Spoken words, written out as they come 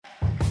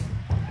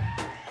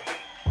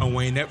I'm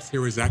Wayne Epps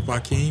here with Zach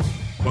Joaquin.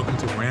 Welcome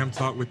to Ram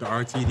Talk with the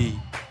RTD,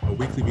 a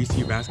weekly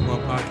VCU basketball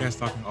podcast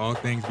talking all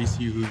things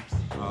VCU hoops.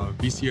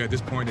 VCU at this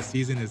point in the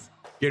season is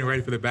getting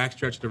ready for the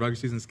backstretch of the regular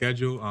season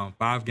schedule.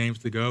 5 games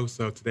to go.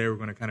 So today we're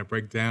going to kind of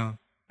break down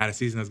how the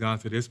season has gone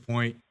to this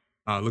point,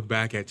 look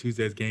back at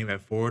Tuesday's game at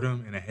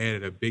Fordham, and ahead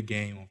at a big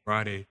game on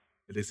Friday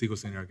at the Eagle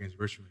Center against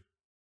Richmond.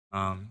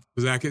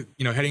 Zach,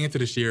 heading into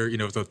this year,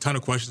 there's a ton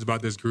of questions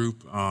about this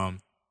group.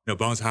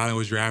 Bones Highland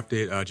was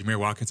drafted. Jameer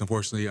Watkins,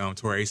 unfortunately,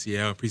 tore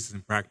ACL in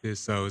preseason practice.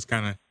 So it's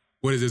kind of,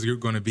 what is this group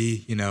going to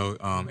be?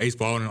 Ace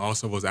Baldwin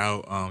also was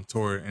out,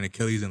 tore an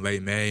Achilles in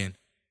late May.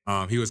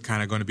 And he was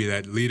kind of going to be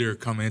that leader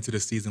coming into the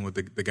season with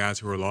the guys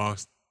who were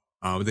lost.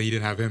 But then you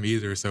didn't have him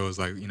either. So it was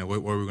like, what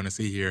are we going to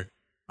see here?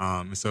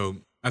 And so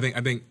I think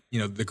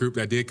the group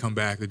that did come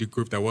back, the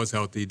group that was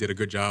healthy, did a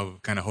good job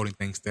of kind of holding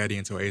things steady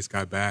until Ace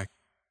got back.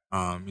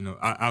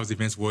 Obviously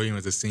Vince Williams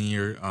as a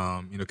senior,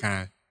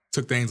 kind of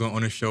took things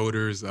on his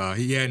shoulders. I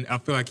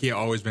feel like he had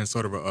always been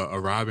sort of a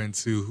Robin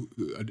to,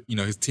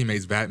 his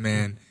teammates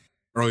Batman.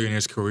 Earlier in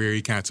his career,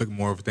 he kind of took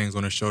more of things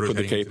on his shoulders. Put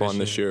the cape on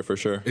this year for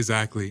sure.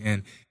 Exactly,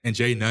 and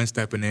Jay Nunn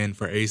stepping in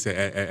for Ace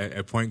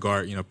at point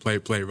guard,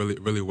 played really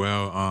really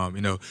well.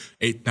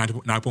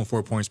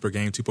 9.4 points per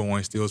game,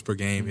 2.1 steals per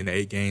game in the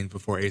 8 games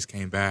before Ace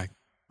came back.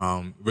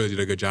 Really did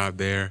a good job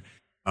there.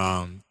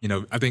 I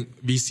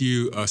think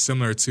VCU,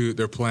 similar to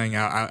their play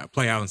out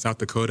in South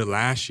Dakota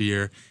last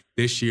year,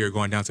 this year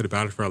going down to the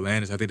battle for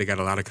Atlantis, I think they got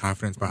a lot of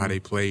confidence by how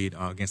they played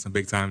against some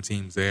big-time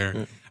teams there.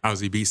 Mm-hmm.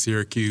 Obviously beat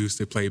Syracuse.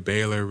 They played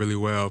Baylor really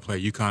well,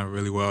 played UConn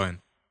really well,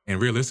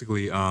 and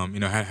realistically,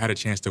 had a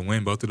chance to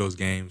win both of those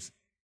games.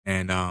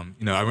 And,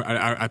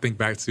 I think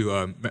back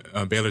to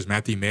Baylor's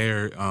Matthew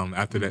Mayer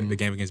after the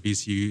game against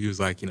VCU. He was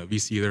like,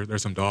 VCU, they're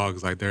some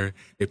dogs. Like, they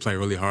play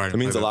really hard. It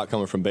means a lot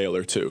coming from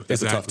Baylor, too.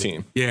 That's exactly. A tough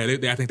team.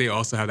 Yeah, I think they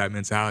also have that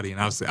mentality.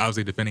 And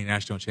obviously defending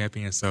national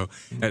champions. So,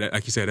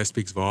 like you said, that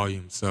speaks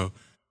volumes. So,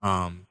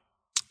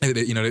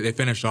 they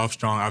finished off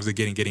strong. Obviously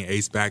getting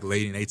Ace back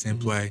late in A-10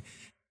 play.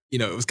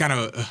 It was kind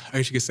of, I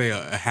guess you could say,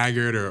 a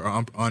haggard or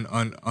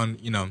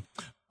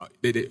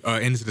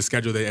into the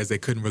schedule as they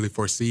couldn't really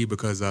foresee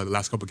because the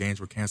last couple of games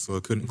were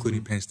canceled,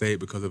 including Penn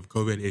State because of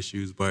COVID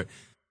issues. But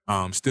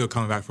still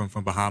coming back from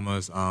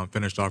Bahamas,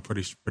 finished off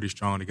pretty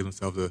strong to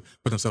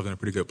put themselves in a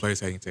pretty good place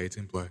heading to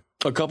 18 play.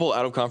 A couple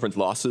out-of-conference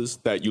losses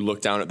that you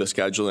look down at the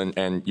schedule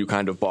and you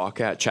kind of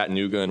balk at,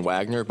 Chattanooga and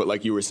Wagner. But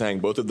like you were saying,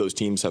 both of those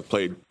teams have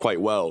played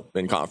quite well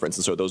in conference,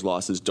 and so those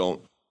losses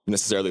don't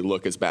necessarily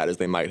look as bad as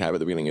they might have at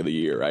the beginning of the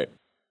year, right?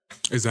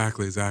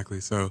 Exactly.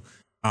 So,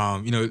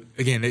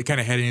 again, they kind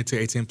of heading into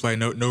 18 play,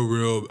 no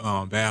real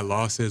bad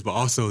losses, but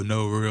also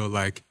no real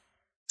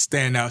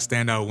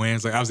standout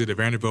wins. Like obviously the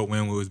Vanderbilt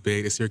win was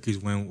big, the Syracuse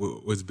win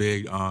was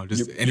big.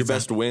 Your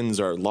best wins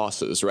are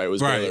losses, right? It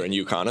was Baylor and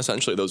UConn.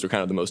 Essentially, those are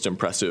kind of the most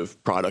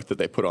impressive product that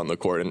they put on the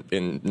court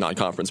in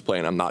non-conference play,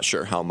 and I'm not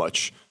sure how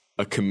much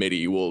a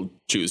committee will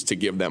choose to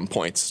give them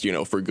points,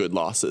 for good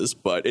losses.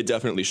 But it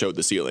definitely showed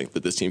the ceiling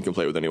that this team can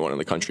play with anyone in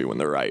the country when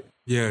they're right.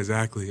 Yeah,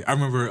 exactly. I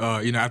remember,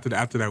 after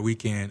that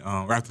weekend,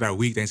 or after that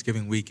week,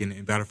 Thanksgiving week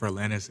in Battle for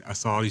Atlantis, I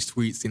saw all these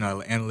tweets,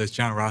 analysts,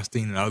 John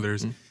Rothstein and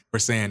others were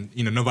saying,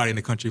 nobody in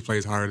the country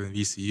plays harder than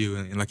VCU.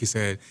 And like you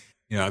said,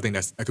 I think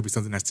that could be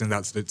something that sends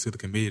out to the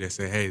committee that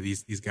say, hey,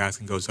 these guys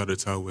can go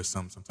toe-to-toe with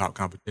some top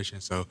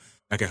competition. So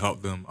that can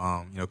help them,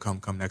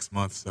 come next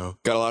month. So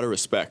got a lot of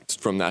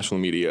respect from national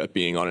media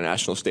being on a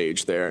national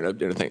stage there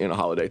in a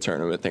holiday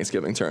tournament,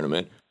 Thanksgiving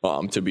tournament,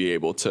 to be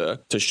able to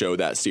show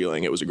that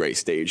ceiling. It was a great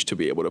stage to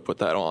be able to put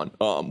that on.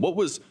 What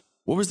was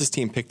this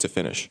team picked to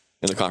finish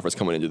in the conference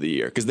coming into the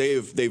year? Because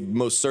they've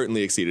most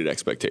certainly exceeded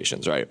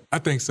expectations, right? I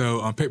think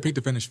so. Picked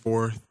to finish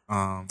 4th.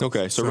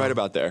 So right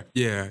about there.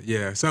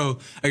 Yeah. So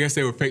I guess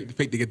they were picked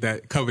to get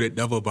that coveted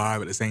double bye,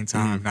 but at the same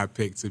time, not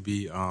picked to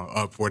be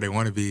up where they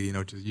want to be.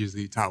 Just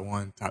usually top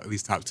 1, at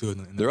least top 2 in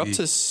the They're league.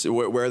 up to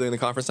where are they in the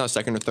conference now?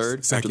 Second or third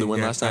after the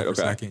win last night?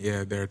 Okay. Second,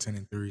 yeah, they're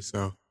 10-3.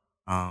 So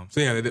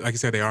yeah, like you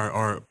said, they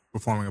are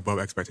performing above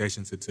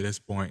expectations to this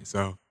point.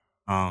 So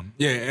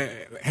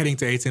heading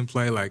to 18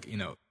 play,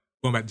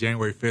 going back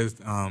January 5th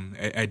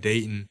at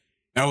Dayton,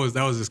 that was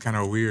just kind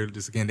of weird.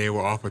 Just again, they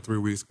were off for 3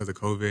 weeks because of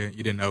COVID.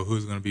 You didn't know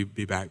who's going to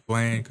be back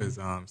playing because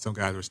some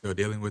guys were still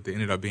dealing with it.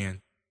 Ended up being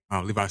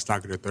Levi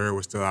Stocker III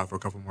was still out for a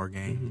couple more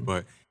games,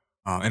 but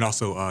and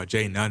also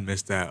Jay Nunn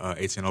missed that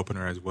 18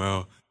 opener as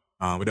well.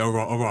 But the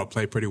overall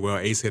played pretty well.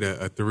 Ace hit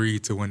a 3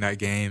 to win that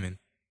game,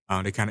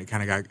 and they kind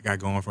of got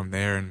going from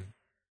there. And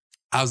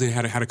obviously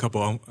had a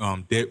couple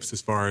dips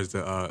as far as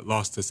the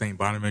loss to St.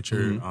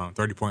 Bonaventure,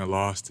 30-point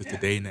loss to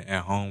Dayton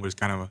at home, which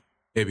kind of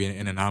maybe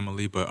an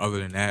anomaly. But other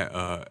than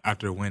that,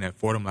 after the win at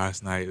Fordham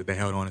last night, they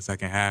held on in the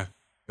second half.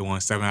 They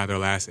won 7 out of their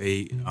last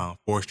 8,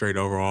 4 straight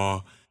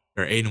overall.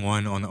 They're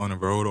 8-1 on the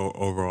road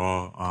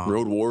overall.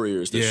 Road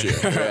Warriors this year.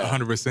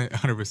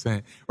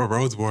 100%. Or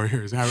Roads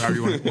Warriors, however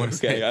you want to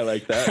say. Okay, I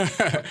like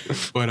that.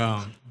 but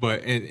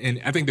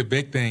I think the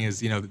big thing is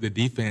the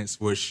defense,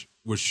 which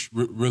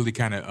really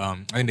kind of I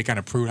think they kind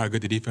of proved how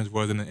good the defense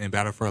was in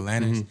Battle for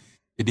Atlantis.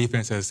 the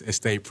defense has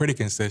stayed pretty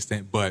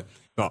consistent, but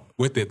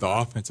with it, the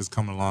offense is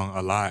coming along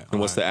a lot.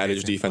 And what's the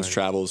adage? Defense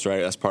travels,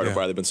 right? That's part of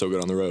why they've been so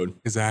good on the road.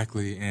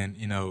 Exactly, and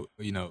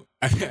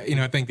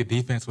I think the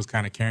defense was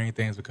kind of carrying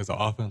things because the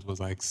offense was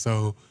like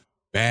so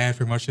bad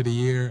for much of the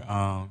year.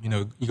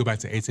 You go back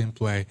to A-10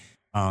 play,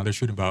 they're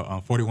shooting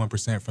about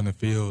 41% from the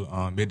field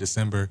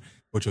mid-December,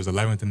 which was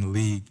 11th in the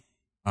league.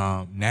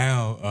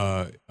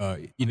 Now,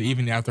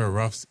 even after a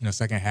rough,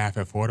 second half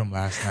at Fordham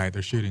last night,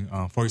 they're shooting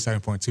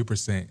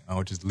 47.2%,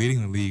 which is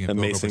leading the league. The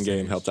Mason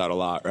game helped out a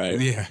lot, right?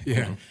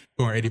 Yeah,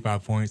 scoring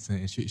 85 points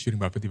and shooting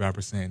about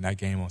 55% in that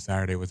game on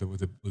Saturday was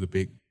a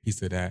big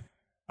piece of that.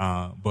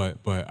 But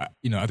I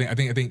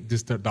think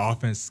just the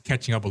offense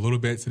catching up a little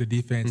bit to the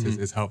defense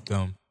has helped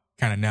them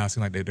kind of now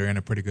seem like they're in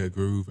a pretty good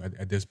groove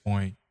at this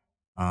point.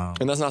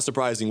 And that's not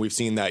surprising. We've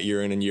seen that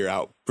year in and year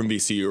out from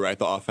VCU, right?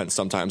 The offense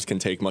sometimes can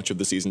take much of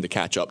the season to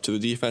catch up to the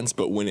defense,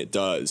 but when it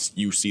does,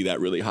 you see that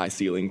really high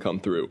ceiling come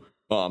through.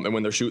 And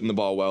when they're shooting the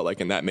ball well,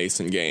 like in that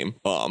Mason game,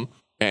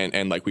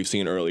 and like we've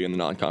seen early in the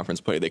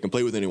non-conference play, they can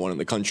play with anyone in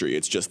the country.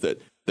 It's just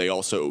that they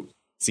also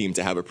seem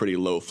to have a pretty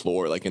low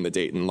floor, like in the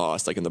Dayton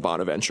loss, like in the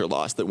Bonaventure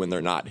loss, that when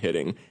they're not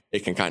hitting, it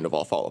can kind of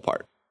all fall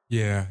apart.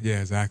 Yeah,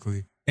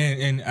 exactly.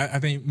 And I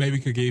think maybe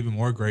could get even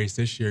more grace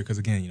this year because,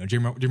 again,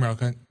 Jeremy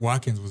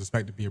Watkins was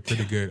expected to be a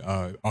pretty good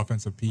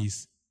offensive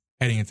piece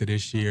heading into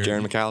this year.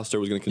 Jaron McAllister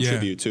was going to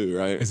contribute too,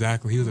 right?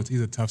 Exactly.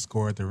 He's a tough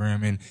scorer at the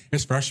rim. And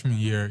his freshman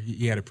year,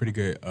 he had a pretty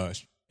good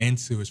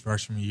into his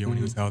freshman year when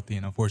he was healthy.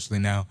 And unfortunately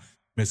now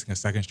missing a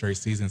second straight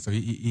season. So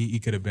he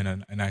could have been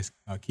a nice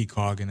key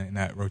cog in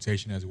that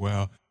rotation as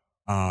well.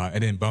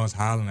 And then Bones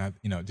Highland,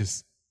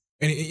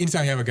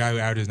 anytime you have a guy who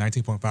averages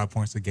 19.5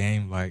 points a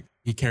game, like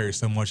he carried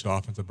so much of the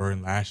offensive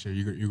burden last year,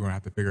 you're going to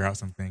have to figure out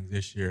some things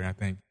this year. And I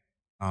think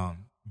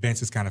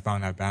Vince has kind of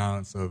found that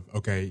balance of,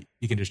 okay,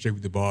 he can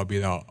distribute the ball, be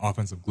the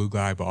offensive glue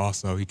guy, but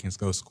also he can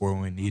go score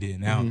when needed.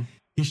 And now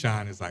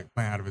Keyshawn is like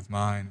playing out of his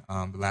mind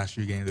the last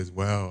few games as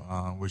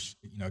well, which,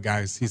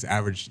 guys, he's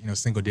averaged,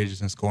 single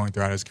digits in scoring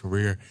throughout his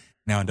career.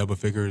 Now in double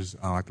figures,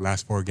 like the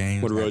last 4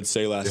 games. What did Rhodes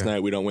say last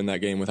night? We don't win that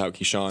game without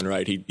Keyshawn,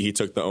 right? He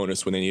took the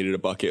onus when they needed a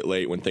bucket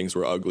late, when things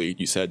were ugly.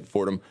 You said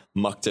Fordham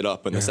mucked it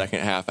up in the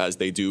second half, as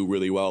they do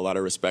really well. A lot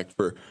of respect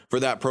for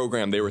that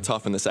program. They were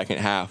tough in the second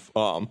half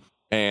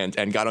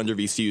and got under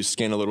VCU's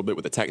skin a little bit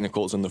with the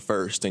technicals in the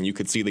first, and you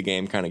could see the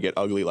game kind of get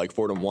ugly like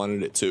Fordham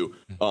wanted it to.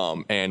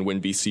 And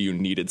when VCU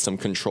needed some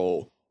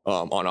control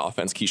on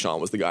offense, Keyshawn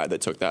was the guy that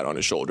took that on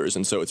his shoulders.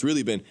 And so it's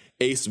really been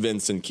Ace,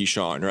 Vince, and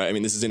Keyshawn, right? I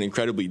mean, this is an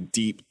incredibly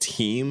deep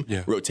team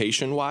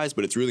rotation-wise,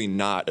 but it's really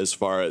not as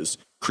far as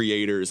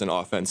creators and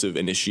offensive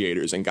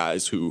initiators and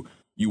guys who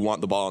you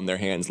want the ball in their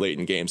hands late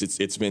in games.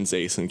 It's Vince,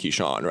 Ace, and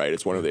Keyshawn, right?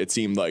 It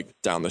seemed like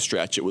down the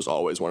stretch, it was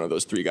always one of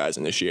those 3 guys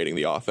initiating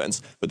the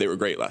offense, but they were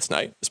great last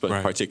night,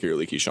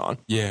 particularly Keyshawn.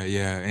 Yeah.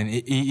 And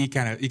he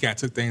kind of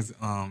took things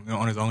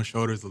on his own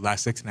shoulders the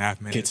last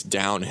 6.5 minutes. It's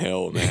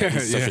downhill, man.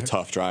 He's such a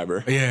tough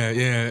driver.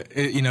 Yeah.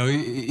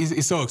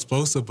 He's so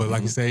explosive, but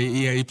like you say,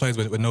 he plays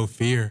with no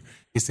fear.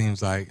 It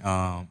seems like,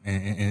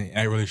 and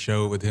I really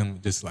showed with him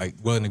just like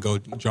willing to go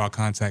draw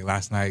contact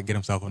last night, get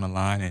himself on the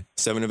line, and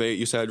 7 of 8,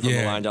 you said, from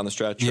the line down the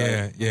stretch.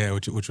 Right? Yeah,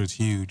 which was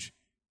huge.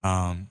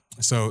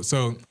 So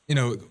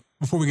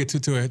before we get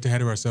too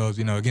ahead of ourselves,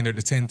 again they're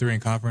the 10-3 in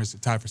conference,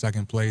 tied for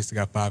second place. They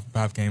got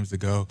five games to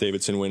go.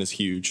 Davidson win is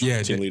huge.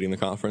 Yeah, team leading the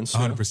conference.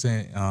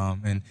 100%.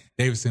 And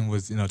Davidson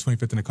was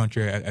 25th in the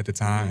country at the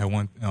time. Had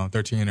won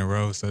 13 in a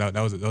row. So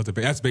that's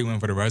a big win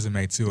for the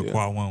resume too. A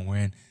quad 1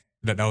 win.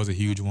 That was a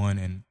huge one.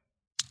 And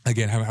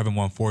again, having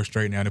won 4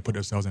 straight now, they put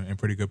themselves in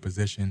pretty good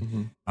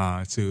position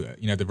to,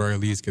 at the very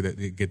least,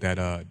 get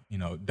that,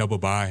 double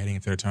bye heading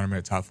into the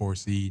tournament, top 4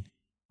 seed,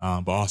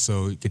 but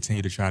also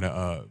continue to try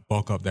to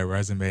bulk up their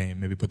resume and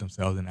maybe put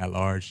themselves in that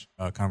large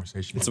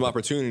conversation. And some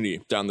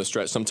opportunity down the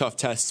stretch, some tough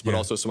tests, but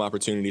also some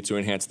opportunity to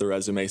enhance the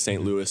resume.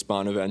 St. Louis,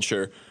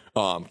 Bonaventure,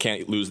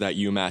 can't lose that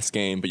UMass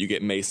game, but you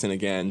get Mason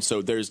again.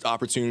 So there's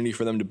opportunity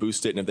for them to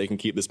boost it, and if they can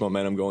keep this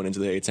momentum going into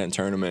the A-10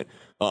 tournament,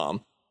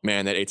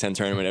 man, that A-10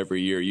 tournament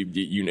every year,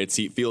 it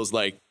feels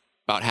like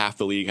about half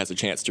the league has a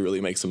chance to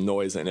really make some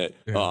noise in it.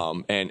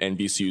 And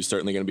VCU is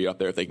certainly going to be up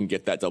there. If they can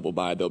get that double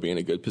bye, they'll be in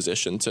a good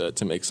position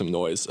to make some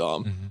noise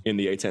in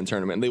the A-10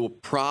 tournament. And they will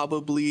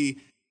probably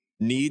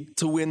need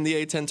to win the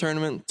A-10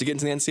 tournament to get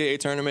into the NCAA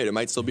tournament. It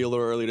might still be a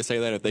little early to say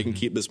that. If they can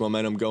keep this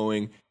momentum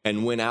going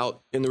and win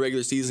out in the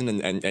regular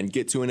season and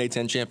get to an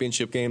A-10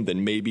 championship game,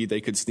 then maybe they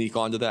could sneak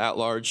onto the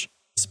at-large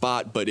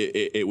spot, but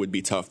it would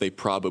be tough. They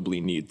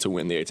probably need to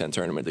win the A-10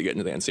 tournament to get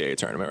into the NCAA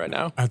tournament right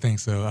now. I think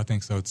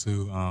so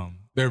too.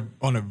 They're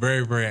on a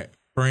very, very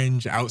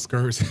fringe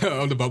outskirts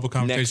of the bubble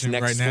competition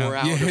next right now. 4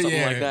 out or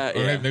something like that.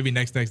 Or maybe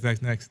next. But at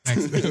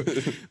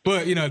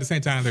the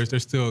same time, they're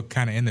still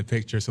kind of in the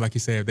picture. So like you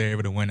say, if they're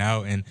able to win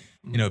out and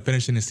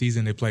finishing the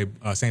season, they play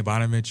St.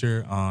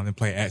 Bonaventure, they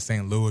play at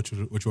St. Louis,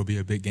 which will be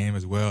a big game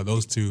as well.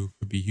 Those two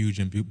could be huge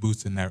in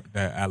boosting that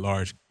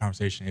at-large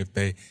conversation if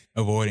they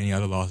avoid any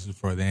other losses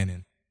before then.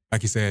 And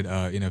like you said,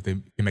 if they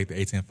can make the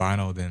A-10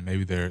 final, then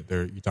maybe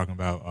you're talking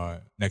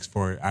about next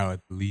 4 out at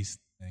least,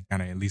 and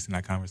kind of at least in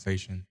that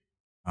conversation.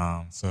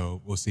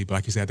 So we'll see. But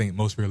like you said, I think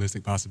most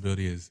realistic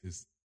possibility is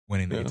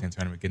winning the A10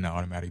 tournament, getting that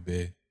automatic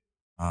bid.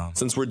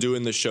 Since we're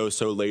doing the show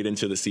so late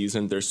into the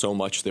season, there's so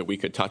much that we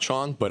could touch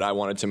on, but I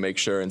wanted to make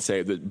sure and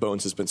say that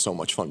Bones has been so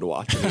much fun to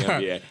watch in the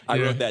NBA. I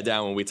wrote that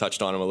down when we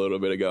touched on him a little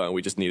bit ago, and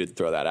we just needed to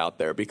throw that out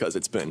there because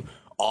it's been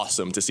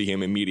awesome to see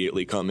him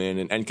immediately come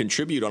in and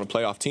contribute on a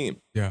playoff team.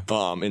 Yeah.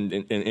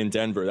 In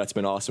Denver, that's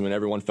been awesome, and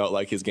everyone felt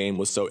like his game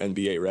was so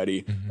NBA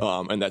ready,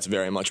 and that's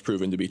very much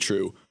proven to be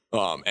true.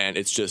 And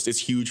it's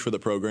huge for the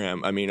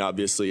program. I mean,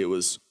 obviously, it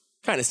was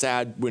kind of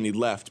sad when he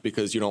left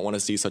because you don't want to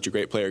see such a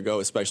great player go,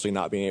 especially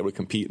not being able to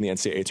compete in the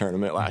NCAA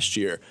tournament last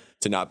year.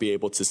 To not be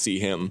able to see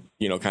him,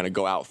 kind of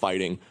go out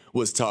fighting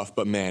was tough.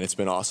 But man, it's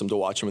been awesome to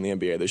watch him in the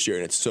NBA this year,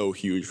 and it's so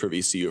huge for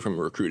VCU from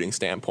a recruiting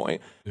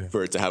standpoint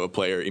for it to have a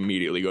player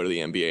immediately go to the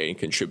NBA and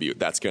contribute.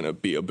 That's going to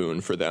be a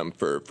boon for them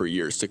for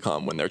years to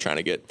come when they're trying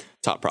to get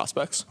top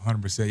prospects.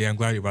 100%. Yeah, I'm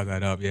glad you brought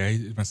that up. Yeah,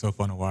 it's been so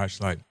fun to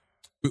watch. Like,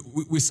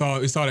 we saw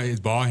that his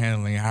ball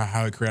handling,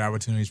 how it created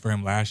opportunities for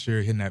him last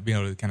year, being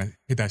able to kind of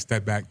hit that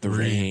step back the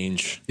three.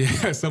 Range.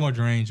 Yeah, so much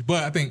range.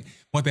 But I think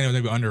one thing that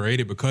was maybe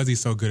underrated because he's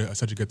so good,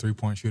 such a good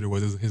 3-point shooter,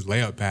 was his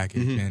layup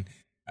package.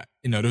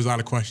 And there's a lot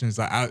of questions.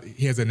 Like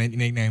he has a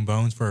nickname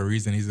Bones for a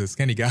reason. He's a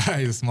skinny guy.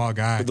 He's a small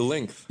guy. With the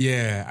length.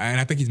 Yeah, and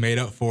I think he's made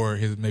up for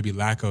his maybe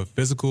lack of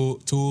physical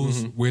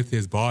tools with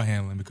his ball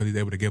handling because he's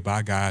able to get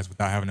by guys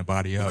without having to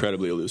body up.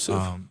 Incredibly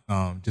elusive.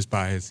 Just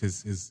by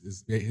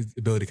his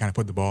ability to kind of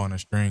put the ball on a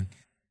string.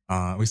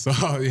 We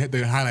saw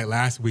the highlight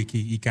last week.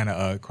 He kind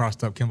of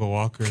crossed up Kemba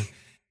Walker,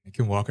 and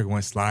Kemba Walker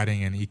went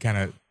sliding, and he kind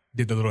of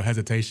did the little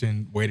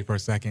hesitation, waited for a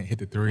second, hit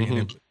the three,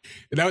 and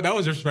that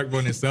was disrespectful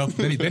in itself.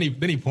 then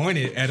he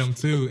pointed at him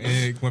too,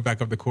 and it went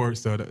back up the court.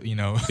 So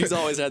he's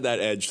always had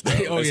that edge,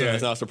 though.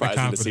 It's not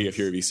surprising to see if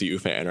you're a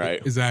VCU fan, right?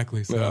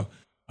 Exactly. So,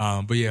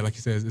 but yeah, like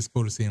you said, it's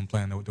cool to see him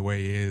playing the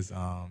way he is.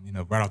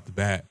 Right off the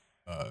bat,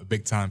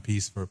 big time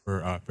piece for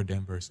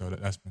Denver. So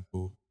that's been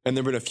cool. And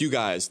there have been a few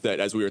guys that,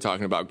 as we were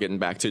talking about getting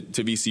back to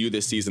VCU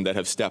this season, that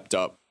have stepped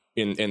up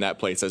in that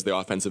place as the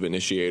offensive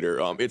initiator.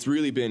 It's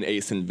really been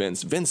Ace and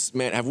Vince. Vince,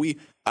 man,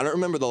 I don't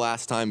remember the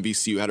last time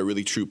VCU had a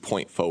really true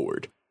point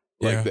forward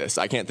like this.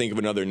 I can't think of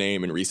another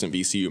name in recent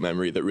VCU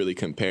memory that really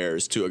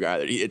compares to a guy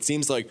that it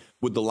seems like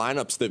with the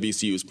lineups that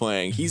VCU is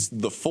playing, he's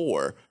the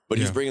 4, but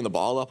he's bringing the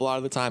ball up a lot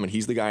of the time, and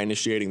he's the guy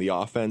initiating the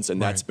offense,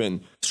 and that's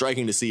been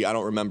striking to see. I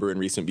don't remember in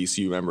recent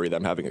VCU memory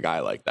them having a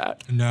guy like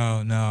that.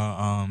 No.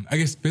 I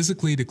guess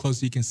physically the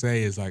closest you can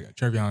say is like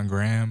Trevion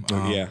Graham.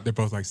 They're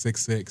both like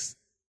 6'6",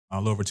 a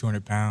little over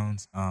 200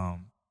 pounds.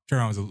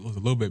 Trevion was a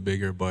little bit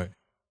bigger, but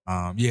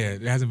there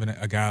hasn't been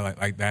a guy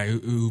like that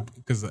who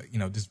because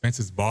just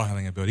Vince's ball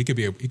handling ability.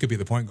 He could be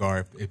the point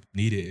guard if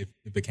needed,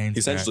 if it came to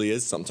essentially that.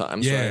 Is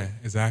sometimes. Yeah, right?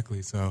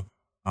 Exactly. So,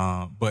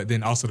 but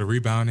then also the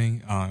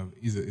rebounding.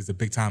 He's a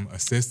big time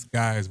assist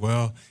guy as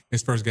well.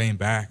 His first game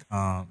back,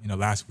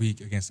 last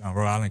week against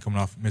Rhode Island, coming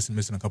off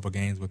missing a couple of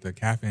games with a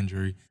calf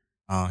injury.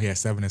 He had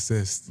 7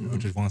 assists,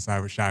 which is one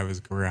side shy of his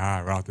career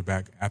high right off the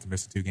back after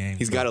missing 2 games.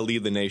 He's got to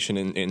lead the nation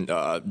in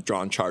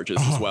drawn charges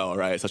as well,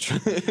 right?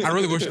 I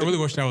really wish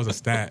that was a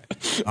stat.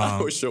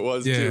 I wish it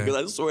was too, because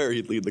I swear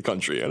he'd lead the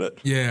country in it.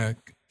 Yeah,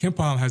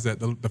 KenPom has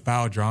the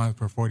foul drawn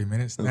per 40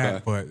 minutes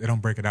stat, but they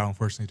don't break it out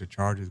unfortunately to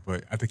charges.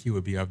 But I think he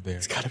would be up there.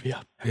 He's got to be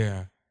up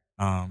there.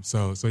 Yeah.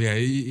 So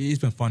he's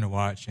been fun to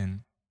watch,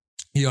 and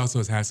he also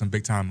has had some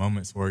big time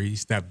moments where he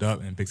stepped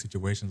up in big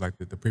situations, like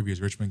the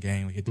previous Richmond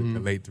game. We hit the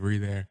late 3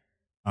 there.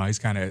 He's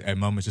kind of at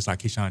moments just like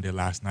Keyshawn did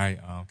last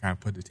night, kind of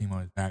put the team on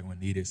his back when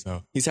needed.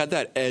 So he's had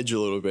that edge a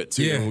little bit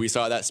too. Yeah. We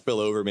saw that spill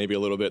over maybe a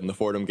little bit in the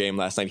Fordham game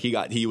last night.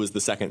 He was the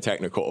second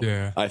technical,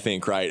 I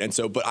think, right? And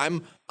so, but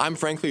I'm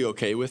frankly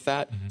okay with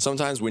that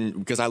sometimes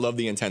because I love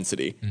the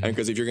intensity, and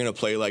because if you're going to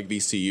play like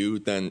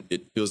VCU, then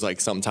it feels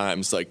like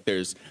sometimes like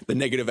there's the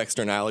negative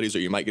externalities, or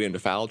you might get into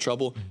foul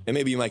trouble, and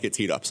maybe you might get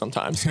teed up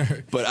sometimes.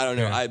 But I don't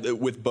know.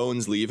 With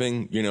Bones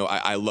leaving,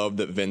 I love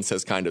that Vince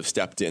has kind of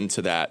stepped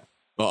into that.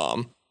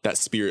 That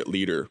spirit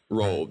leader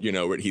role,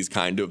 where he's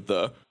kind of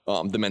the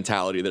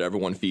mentality that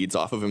everyone feeds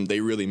off of him. They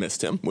really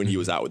missed him when he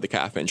was out with the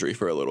calf injury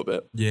for a little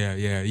bit.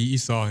 Yeah. You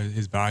saw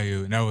his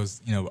value, and that was,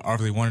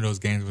 obviously one of those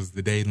games was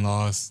the Dayton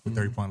loss, the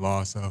 30-point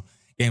loss. So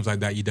games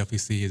like that, you definitely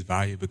see his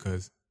value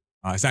because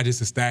it's not just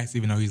the stats,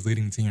 even though he's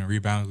leading the team in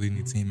rebounds,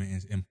 leading the team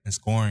in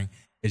scoring.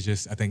 It's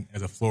just, I think,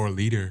 as a floor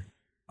leader,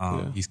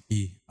 he's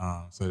key.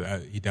 So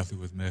he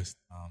definitely was missed.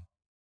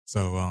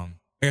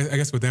 I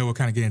guess with that, we'll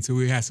kind of get into.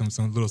 We had some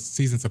little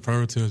season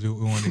superlatives we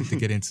wanted to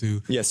get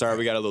into. Yeah, sorry,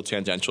 we got a little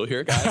tangential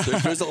here, guys.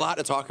 There's a lot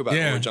to talk about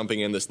when we're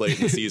jumping in this late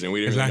in the season.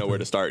 We didn't really know where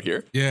to start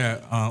here.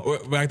 Yeah,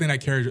 but I think that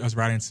carries us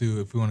right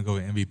into if we want to go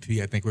with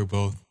MVP. I think we're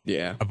both.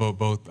 Yeah.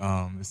 Both.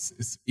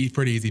 It's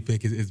pretty easy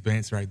pick. It's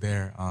Vince right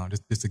there.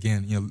 Just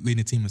again, leading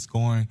the team in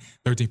scoring,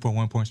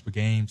 13.1 points per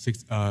game,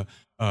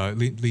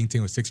 leading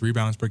team with 6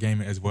 rebounds per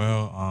game as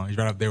well. He's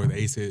right up there with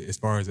Ace as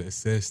far as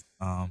assists.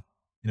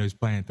 He's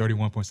playing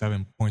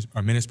 31.7 points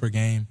or minutes per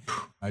game.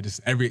 Just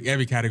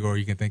every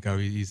category you can think of,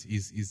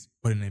 he's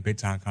putting in a big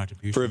time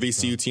contribution for a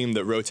VCU team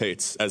that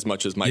rotates as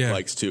much as Mike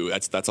likes to.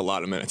 That's a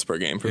lot of minutes per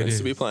game for Vince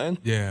to be playing.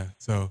 Yeah.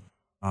 So,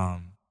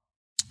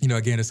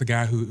 again, it's a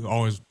guy who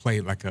always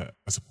played like a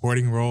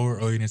supporting role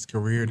early in his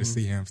career. To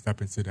see him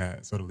step into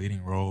that sort of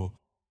leading role,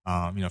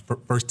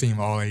 first team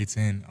All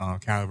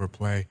A10 caliber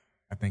play,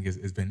 I think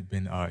has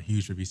been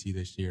huge for VCU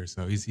this year.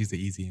 So he's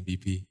the easy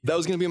MVP. That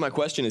was going to be my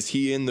question. Is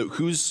he in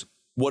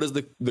what does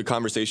the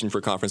conversation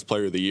for Conference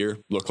Player of the Year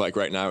look like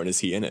right now, and is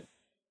he in it?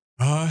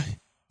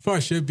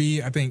 Probably should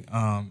be. I think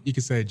you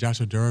could say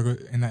Joshua Durga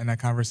in that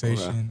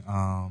conversation.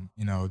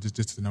 Okay.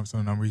 Just some of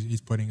the numbers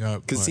he's putting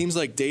up. Because it seems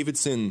like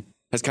Davidson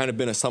has kind of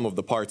been a sum of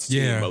the parts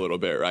team a little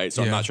bit, right?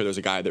 So I'm not sure there's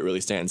a guy that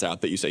really stands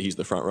out that you say he's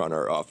the front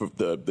runner off of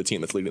the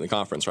team that's leading the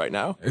conference right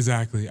now.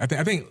 Exactly. I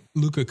think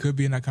Luka could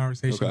be in that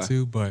conversation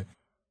too, but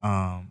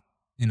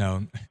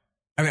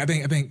I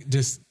think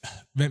just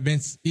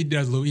Vince, he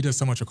does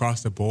so much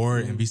across the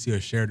board, and VCU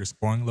has shared the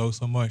scoring load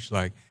so much.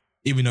 Like,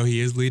 even though he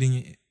is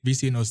leading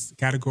VCU in those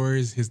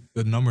categories,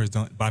 the numbers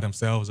by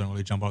themselves don't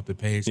really jump off the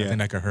page. So I think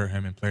that could hurt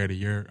him in Player of the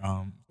Year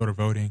sort of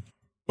voting.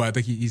 But I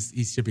think he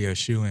should be a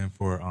shoe-in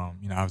for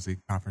obviously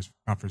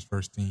conference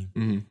first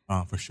team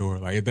for sure.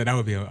 Like that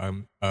would be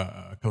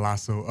a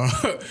colossal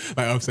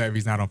upset if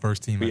he's not on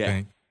first team. I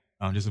think.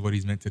 Just what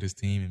he's meant to this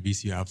team, and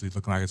VCU obviously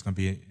looking like it's going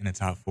to be in the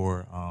top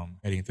 4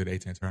 heading into the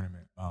A10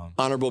 tournament.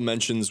 Honorable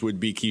mentions would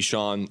be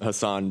Keyshawn,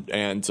 Hassan,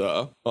 and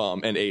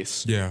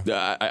Ace.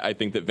 Yeah, I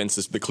think that Vince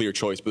is the clear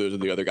choice, but those are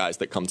the other guys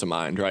that come to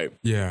mind, right?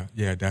 Yeah,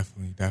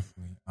 definitely.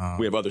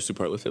 We have other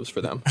superlatives for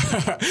them.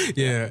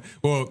 Yeah,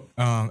 well,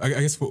 I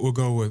guess we'll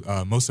go with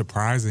most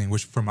surprising,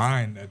 which for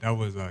mine that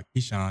was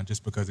Keyshawn,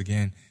 just because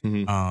again,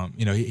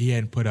 he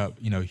hadn't put up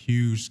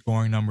huge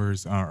scoring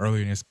numbers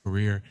earlier in his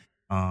career.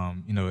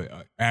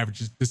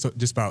 Averages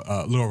just about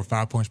a little over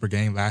 5 points per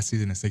game last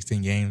season in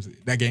 16 games.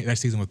 That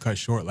season was cut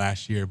short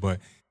last year, but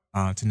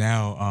to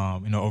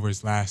now, over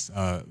his last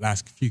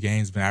few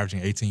games, been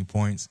averaging 18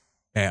 points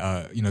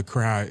at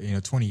career high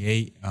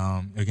 28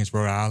 against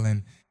Rhode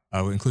Island,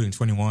 including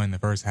 21 in the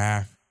first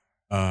half.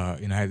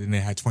 And they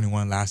had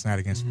 21 last night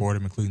against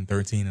Fordham, including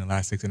 13 in the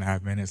last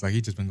 6.5 minutes. Like,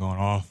 he's just been going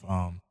off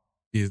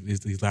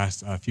these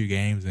last few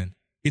games. And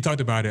he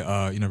talked about it,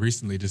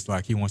 recently, just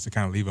like he wants to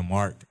kind of leave a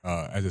mark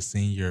as a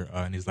senior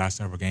in his last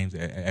several games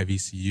at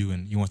VCU,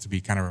 and he wants to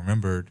be kind of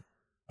remembered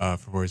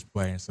for his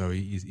play. And so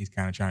he's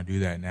kind of trying to do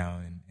that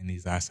now in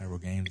these last several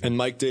games. And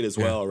Mike did as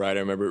well, right? I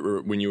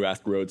remember when you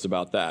asked Rhodes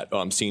about that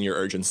senior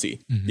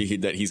urgency,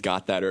 that he's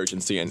got that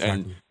urgency,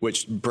 and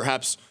which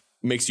perhaps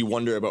makes you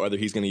wonder about whether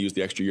he's going to use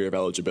the extra year of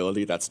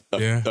eligibility. That's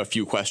a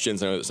few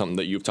questions, and something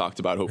that you've talked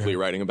about, hopefully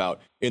writing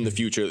about in the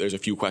future. There's a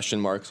few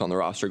question marks on the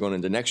roster going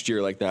into next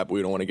year like that, but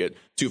we don't want to get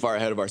too far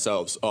ahead of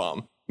ourselves.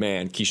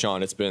 Man,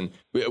 Keyshawn, it's been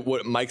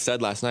what Mike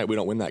said last night. We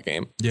don't win that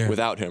game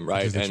without him,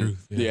 right? And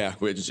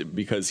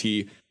because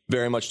he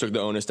very much took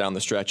the onus down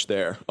the stretch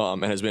there,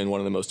 and has been one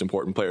of the most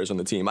important players on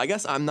the team. I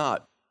guess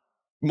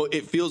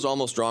it feels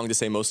almost wrong to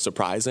say most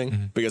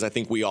surprising, because I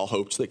think we all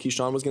hoped that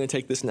Keyshawn was going to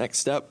take this next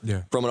step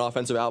from an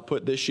offensive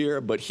output this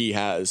year, but he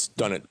has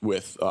done it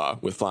with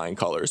flying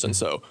colors. And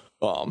so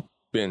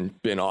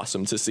been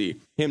awesome to see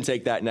him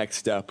take that next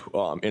step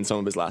in some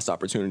of his last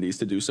opportunities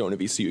to do so in a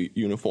VCU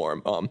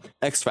uniform.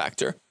 X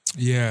factor.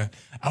 Yeah,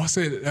 I would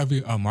say that'd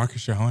be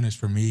Marcus Shahonis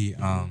for me,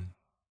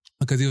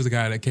 because he was a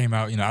guy that came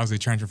out, obviously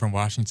transferred from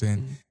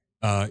Washington,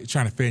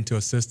 trying to fit into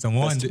a system.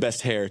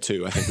 Best hair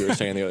too, I think we were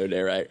saying the other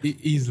day, right?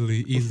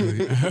 Easily.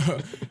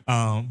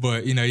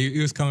 But he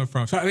was coming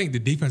from. So I think the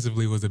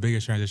defensively was the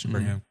biggest transition for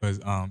him, because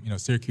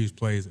Syracuse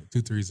plays a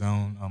 2-3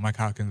 zone. Mike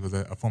Hopkins was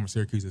a former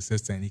Syracuse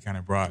assistant, and he kind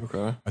of brought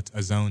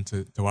a zone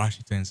to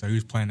Washington. So he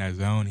was playing that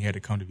zone. He had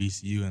to come to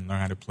VCU and learn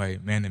how to play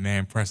man to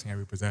man, pressing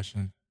every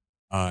possession.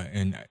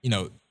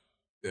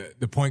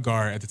 The point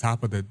guard at the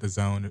top of the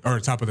zone,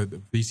 or top of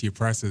the VCU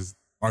press, is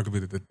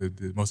arguably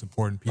the most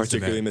important piece.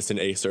 Particularly missed an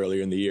ace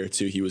earlier in the year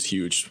too. He was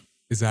huge.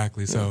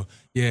 Exactly. So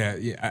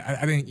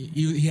I think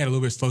he had a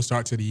little bit slow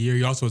start to the year.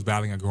 He also was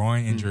battling a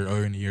groin injury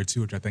earlier in the year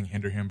too, which I think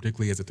hindered him,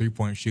 particularly as a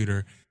 3-point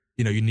shooter.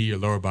 You need your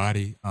lower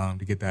body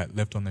to get that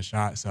lift on the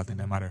shot. So I think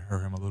that might have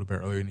hurt him a little bit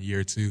earlier in the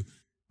year too.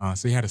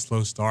 So he had a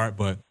slow start,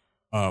 but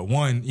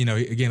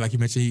again, like you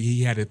mentioned,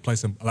 he had to play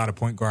a lot of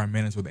point guard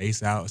minutes with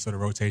Ace out. So the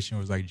rotation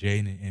was like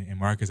Jaden and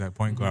Marcus at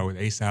point guard with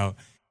Ace out.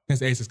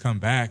 Since Ace has come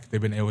back,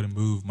 they've been able to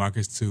move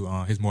Marcus to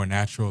his more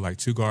natural, like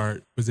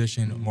 2-guard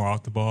position, more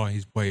off the ball.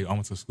 He's played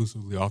almost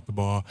exclusively off the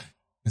ball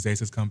since Ace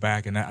has come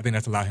back, and I think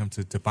that's allowed him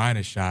to find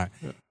his shot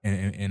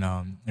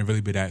and really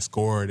be that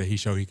scorer that he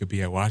showed he could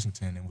be at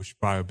Washington, and which is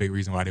probably a big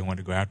reason why they wanted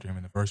to go after him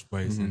in the first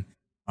place. And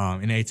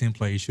in A10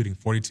 play, he's shooting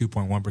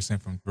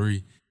 42.1% from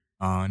 3.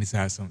 And he's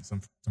had some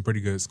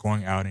pretty good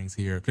scoring outings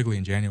here, particularly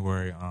in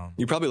January.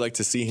 You'd probably like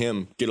to see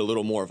him get a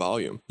little more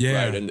volume,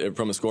 right? And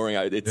from a scoring,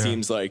 it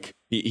seems like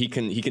he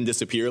can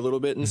disappear a little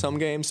bit in some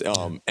games.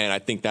 And I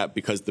think that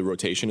because the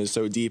rotation is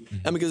so deep,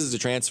 and because it's a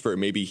transfer,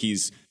 maybe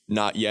he's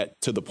not yet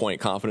to the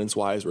point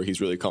confidence-wise where he's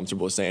really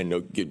comfortable saying,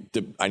 no,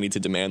 I need to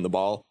demand the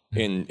ball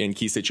in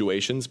key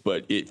situations.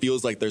 But it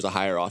feels like there's a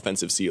higher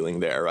offensive ceiling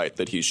there, right,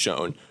 that he's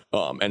shown.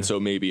 And so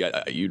maybe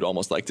you'd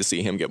almost like to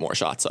see him get more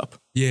shots up.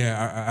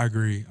 Yeah, I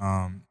agree.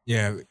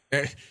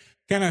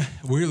 Kind of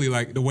weirdly,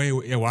 like the way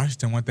at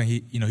Washington, one thing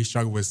he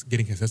struggled with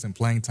getting consistent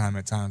playing time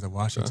at times at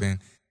Washington.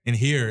 And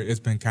here it's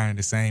been kind of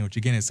the same, which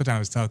again,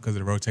 sometimes it's tough because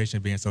of the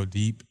rotation being so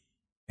deep.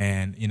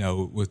 And,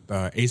 with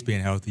Ace being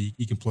healthy,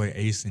 you can play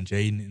Ace and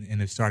Jaden in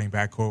the starting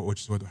backcourt,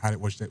 which is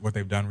what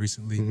they've done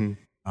recently.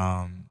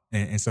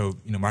 And so,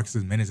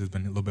 Marcus's minutes has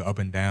been a little bit up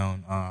and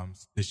down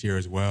this year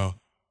as well.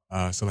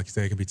 So like you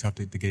said, it can be tough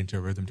to get into a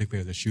rhythm,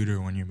 particularly as a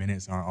shooter when your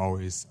minutes aren't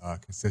always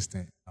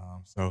consistent.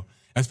 So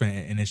that's been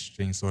an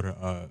interesting sort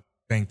of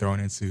thing thrown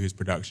into his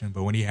production.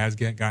 But when he has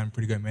gotten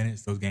pretty good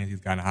minutes, those games he's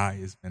gotten high,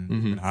 it's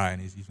been high,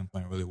 and he's been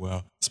playing really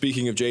well.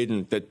 Speaking of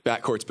Jaden, that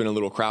backcourt's been a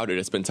little crowded.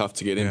 It's been tough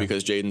to get in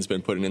because Jaden's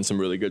been putting in some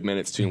really good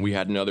minutes too. And we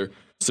had another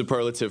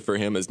superlative for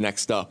him as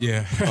next up,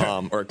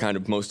 or kind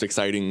of most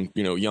exciting,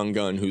 young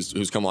gun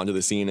who's come onto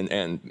the scene.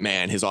 And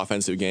man, his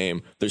offensive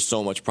game, there's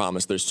so much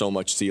promise. There's so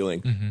much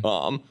ceiling.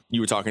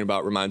 You were talking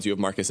about, reminds you of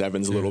Marcus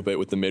Evans a little bit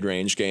with the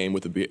mid-range game,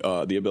 with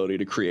the ability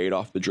to create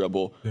off the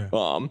dribble.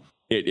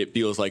 It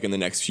feels like in the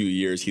next few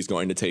years he's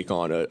going to take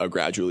on a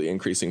gradually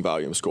increasing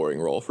volume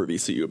scoring role for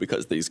VCU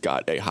because he's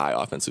got a high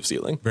offensive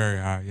ceiling. Very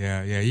high,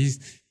 yeah.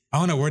 I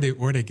don't know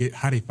where they get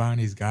how they find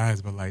these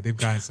guys, but like they've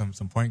gotten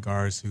some point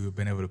guards who have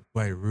been able to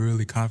play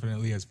really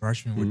confidently as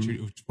freshmen, which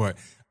what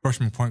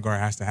freshman point guard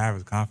has to have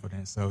is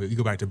confidence. So you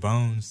go back to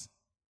Bones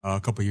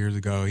a couple of years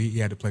ago, he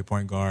had to play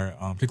point guard,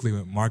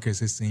 particularly with Marcus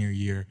his senior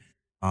year.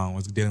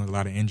 Was dealing with a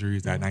lot of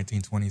injuries that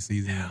 1920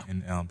 season,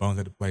 and Bones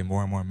had to play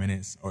more and more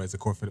minutes over the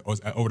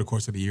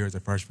course of the year as a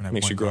freshman.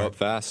 Makes you grow up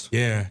fast.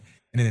 Yeah,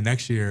 and then the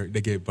next year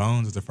they get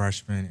Bones as a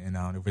freshman, and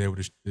they were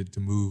able to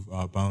move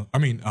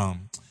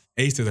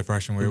Ace as a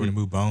freshman. We were able to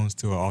move Bones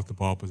to an off the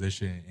ball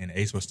position, and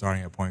Ace was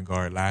starting at point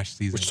guard last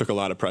season, which took a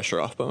lot of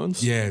pressure off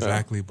Bones. Yeah,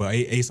 exactly. But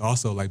Ace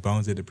also, like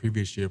Bones did the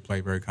previous year,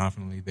 played very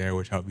confidently there,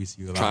 which helped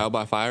VCU a lot. Trial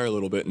by fire a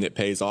little bit, and it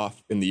pays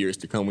off in the years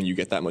to come when you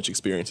get that much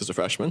experience as a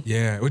freshman.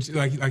 Yeah, which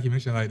like you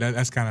mentioned, like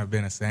that's kind of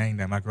been a saying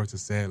that Mike Rhodes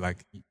has said,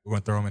 like we're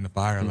gonna throw him in the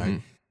fire,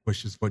 like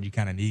which is what you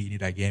kind of need. You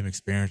need that game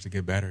experience to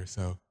get better.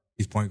 So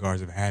these point guards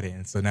have had it,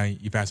 and so now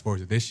you fast forward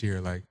to this year,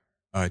 like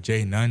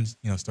Jay Nunn's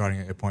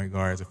starting at point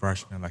guard as a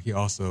freshman, like he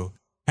also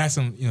had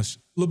some, a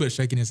little bit of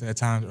shakiness at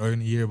times early in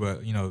the year, but,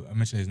 I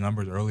mentioned his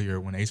numbers earlier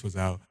when Ace was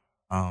out.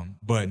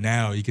 But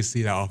now you can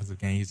see that offensive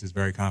game. He's just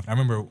very confident.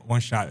 I remember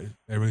one shot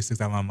that really sticks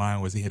out in my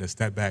mind was he hit a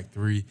step back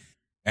three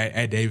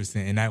at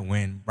Davidson in that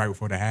win right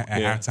before at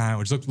halftime,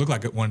 which looked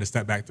like one of the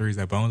step back threes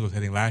that Bones was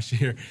hitting last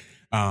year.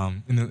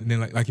 And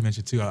then like you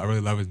mentioned too, I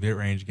really love his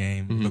mid-range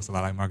game. He looks a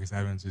lot like Marcus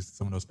Evans, just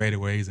some of those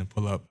fadeaways and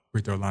pull-up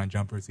free throw line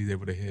jumpers he's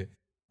able to hit.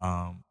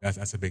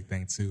 That's a big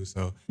thing too.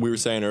 So we were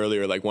saying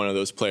earlier, like one of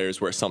those players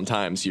where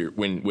sometimes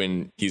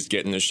when he's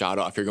getting the shot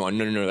off, you're going,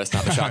 no, that's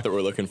not the shot that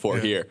we're looking for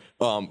here.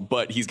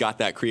 But he's got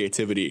that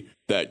creativity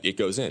that it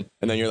goes in,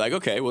 and then you're like,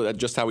 okay, well that's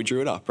just how we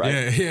drew it up, right?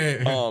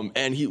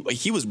 And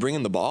he was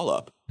bringing the ball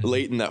up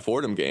late in that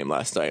Fordham game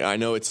last night. I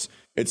know it's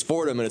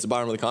Fordham and it's a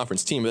bottom of the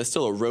conference team, but it's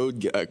still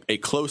a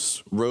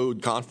close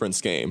road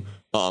conference game.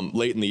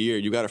 Late in the year,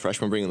 you got a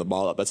freshman bringing the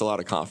ball up. That's a lot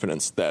of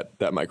confidence that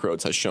Mike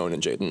Rhodes has shown in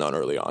Jaden Nunn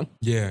early on.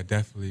 Yeah,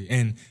 definitely.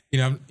 And,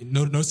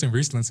 noticing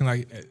recently, it seemed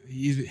like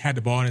he had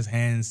the ball in his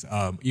hands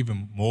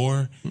even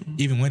more,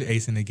 even with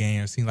Ace in the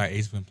game. It seemed like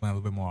Ace has been playing a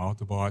little bit more off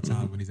the ball at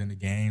times when he's in the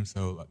game.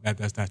 So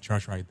that's that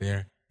trust right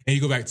there. And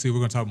you go back to, we're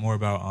going to talk more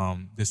about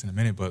this in a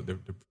minute, but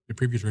the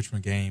previous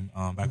Richmond game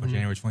back on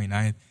January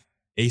 29th,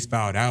 Ace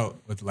fouled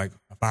out with like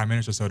 5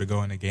 minutes or so to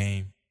go in the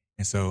game.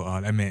 And so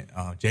that meant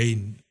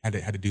Jaden had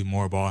to do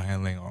more ball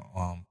handling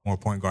or more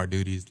point guard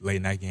duties late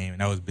in that game.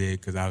 And that was big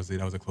because obviously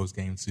that was a close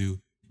game too.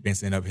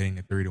 Vince ended up hitting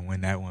the three to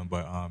win that one.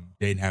 But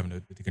Jaden having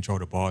to control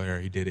the ball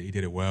there, he did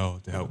it well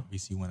to help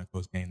VCU win a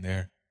close game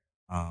there.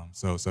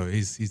 So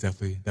he's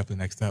definitely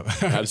next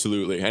up.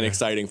 Absolutely. And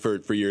exciting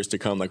for years to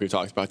come, like we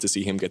talked about, to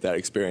see him get that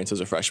experience as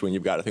a freshman.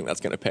 You've got to think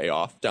that's going to pay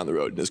off down the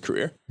road in his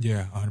career.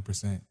 Yeah,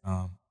 100%.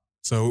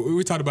 So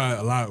we talked about it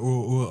a lot.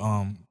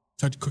 We'll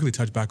quickly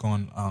touch back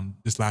on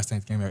this last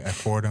night's game at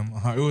Fordham.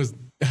 It was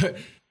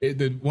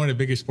one of the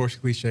biggest sports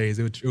cliches.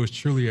 It was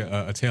truly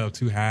a tale of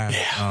two halves.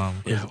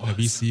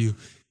 VCU,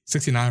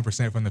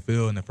 69% from the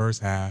field in the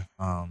first half.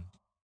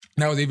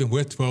 That was even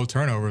with 12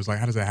 turnovers. Like,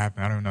 how does that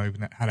happen? I don't know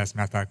even how that's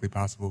mathematically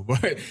possible.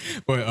 But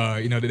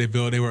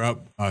they were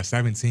up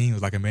 17. It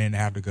was like a minute and a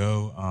half to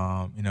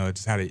go. It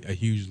just had a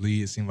huge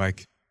lead. It seemed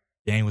like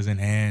the game was in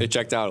hand. It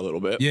checked out a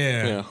little bit.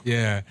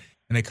 Yeah.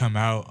 And they come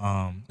out.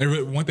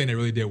 One thing they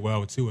really did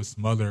well too was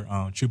smother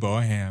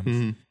Chuba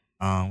Oham.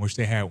 which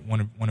they had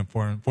one of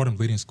Fordham's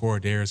leading scorer,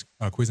 Darius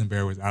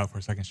Quisenberry, was out for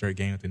a second straight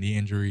game with a knee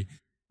injury.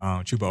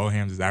 Chuba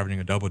Ohams is averaging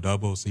a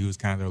double-double, so he was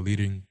kind of their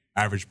leading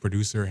average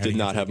producer. Did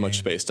not have much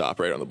space to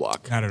operate on the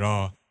block. Not at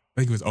all.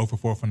 I think he was 0 for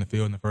 4 from the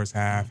field in the first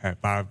half, had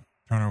 5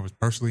 turnovers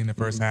personally in the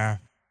first half,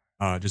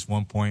 just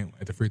 1 point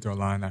at the free throw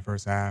line that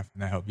first half,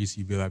 and that helped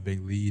VCU build that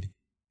big lead.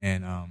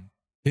 And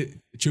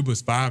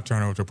Chuba's 5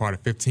 turnovers were part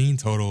of 15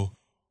 total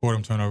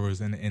Fordham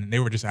turnovers, and they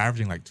were just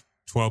averaging like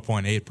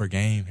 12.8 per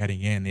game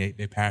heading in.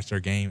 They passed their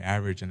game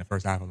average in the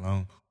first half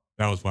alone.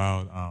 That was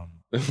wild.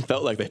 It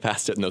felt like they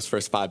passed it in those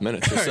first 5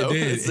 minutes or so.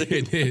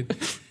 It did.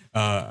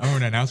 I remember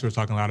the announcer was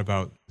talking a lot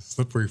about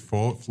slippery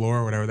floor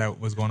or whatever that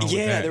was going on with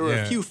that. Yeah, there were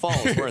a few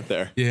falls, weren't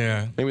there?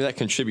 Yeah. Maybe that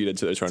contributed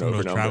to the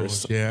turnover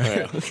numbers. Travels,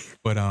 yeah.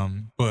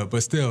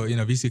 But still,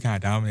 VCU kind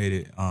of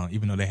dominated,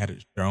 even though they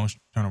had their own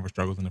turnover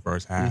struggles in the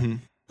first half.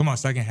 Come on,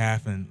 second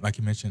half, and like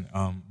you mentioned,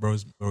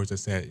 Rose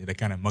just said they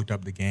kind of mucked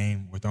up the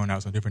game. We're throwing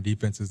out some different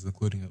defenses,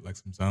 including like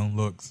some zone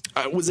looks.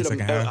 I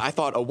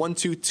thought a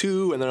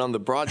 1-2-2, and then on the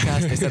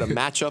broadcast they said a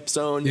matchup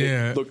zone.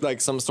 Yeah. It looked like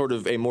some sort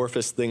of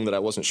amorphous thing that I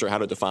wasn't sure how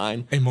to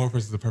define.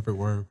 Amorphous is the perfect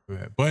word for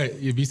that, but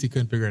VC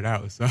couldn't figure it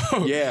out. So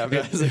yeah,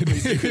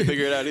 VC couldn't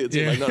figure it out. It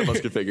seemed like none of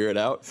us could figure it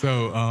out.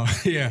 So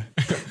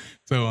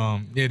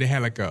they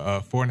had like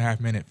a 4.5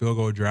 minute field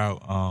goal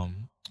drought.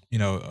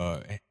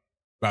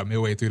 About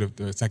midway through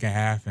the second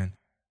half, and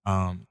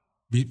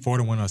beat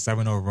Fordham went on a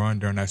 7-0 run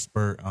during that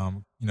spurt,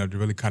 to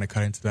really kind of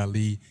cut into that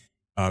lead.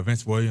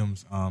 Vince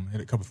Williams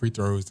hit a couple free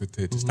throws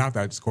to stop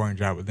that scoring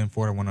drought, but then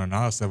Fordham went on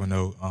another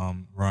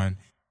 7-0 run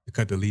to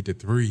cut the lead to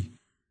 3. So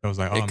I was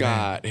like, it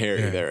got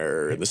hairy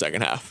there in the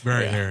second half.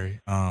 Very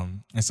hairy.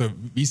 And so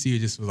VCU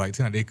just was like,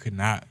 they could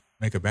not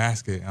make a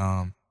basket.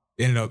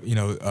 They ended up,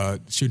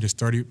 shooting just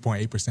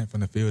 30.8% from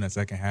the field in the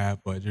second half,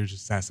 but there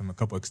just had a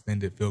couple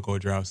extended field goal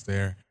droughts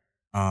there.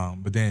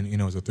 But then,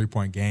 it was a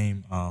 3-point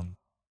game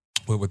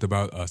with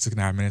about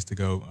 6.5 minutes to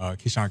go.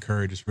 Keyshawn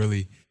Curry just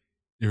really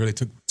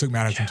took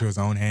matters into his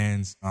own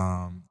hands.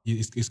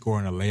 He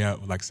scored a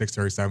layup with like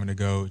 6:37 to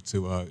go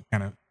to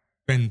kind of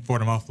fend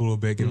Fordham off a little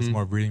bit, give him some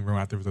more breathing room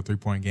after it was a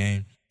 3-point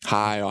game.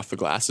 High off the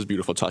glass is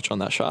beautiful touch on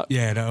that shot.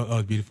 Yeah, that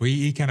was beautiful.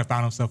 He kind of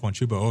found himself on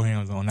Chuba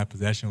Ohams on that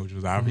possession, which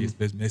was an obvious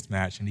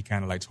mismatch, and he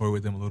kind of like toyed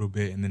with him a little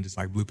bit and then just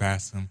like blew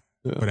past him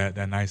for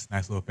that nice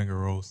little finger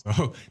roll.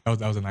 So that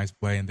was a nice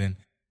play. And then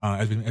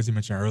as you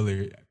mentioned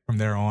earlier, from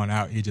there on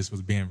out, he just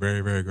was being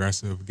very, very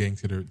aggressive, getting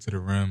to the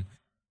rim.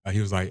 He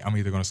was like, I'm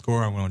either going to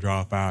score or I'm going to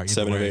draw a foul.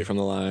 7 of 8 from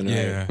the line. Right?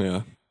 Yeah.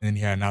 And then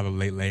he had another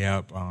late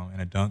layup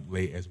and a dunk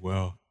late as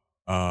well.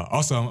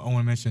 Also, I want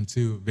to mention,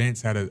 too,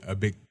 Vince had a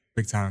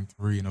big-time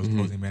 3 in those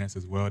closing minutes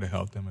as well to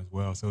help them as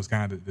well. So it's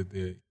kind of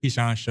the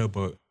Keyshawn show,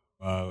 but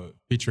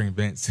featuring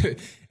Vince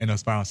in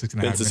those final 6.5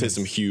 minutes. Vince has hit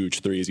some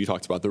huge threes. You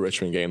talked about the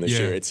Richmond game this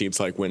year. It seems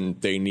like when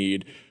they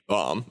need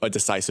a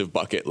decisive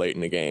bucket late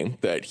in the game,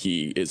 that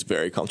he is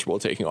very comfortable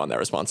taking on that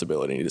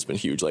responsibility. He's been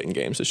huge late in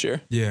games this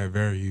year. Yeah,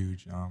 very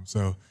huge.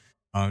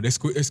 They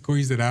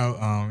squeezed it out.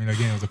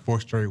 Again, it was a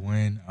 4th straight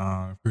win,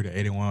 through to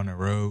 81 on the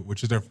road,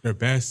 which is their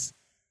best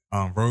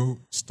road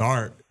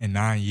start in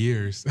 9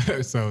 years.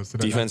 so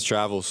defense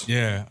travels.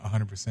 Yeah,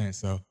 100%.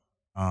 So.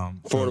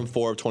 Fordham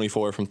 4 of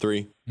 24 from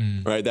 3,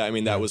 right?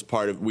 That was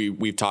part of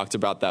we've talked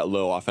about that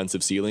low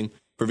offensive ceiling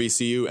for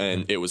VCU,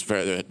 and it was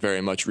very,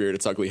 very much reared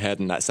its ugly head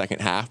in that second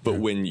half. But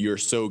when you're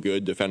so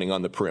good defending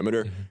on the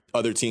perimeter,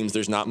 other teams,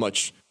 there's not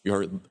much.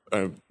 Your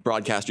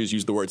broadcasters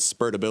use the word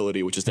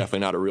spurtability, which is definitely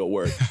not a real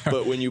word.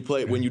 But when you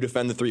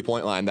defend the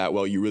 3-point line that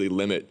well, you really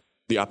limit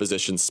the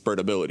opposition's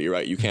spurtability,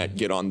 right? You can't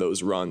get on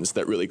those runs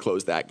that really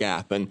close that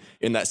gap. And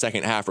in that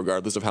second half,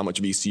 regardless of how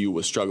much VCU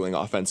was struggling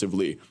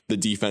offensively, the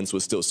defense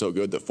was still so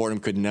good that Fordham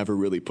could never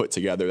really put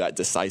together that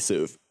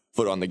decisive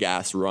foot on the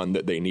gas run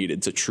that they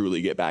needed to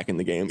truly get back in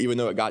the game. Even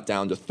though it got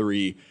down to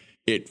 3,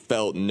 it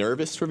felt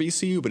nervous for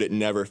VCU, but it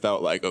never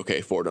felt like,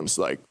 okay, Fordham's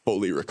like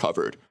fully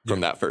recovered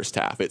from that first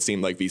half. It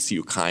seemed like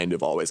VCU kind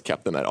of always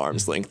kept them at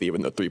arm's length,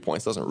 even though 3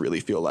 points doesn't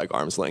really feel like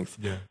arm's length.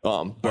 Yeah.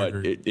 But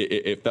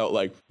it felt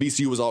like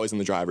VCU was always in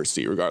the driver's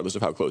seat, regardless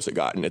of how close it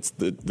got. And it's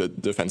the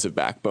defensive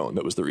backbone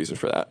that was the reason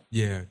for that.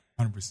 Yeah,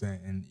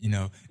 100%. And,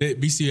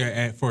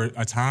 VCU, for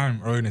a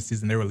time earlier in the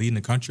season, they were leading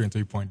the country in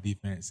 3-point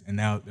defense. And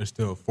now they're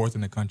still 4th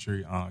in the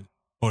country,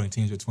 holding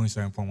teams at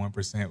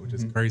 27.1%, which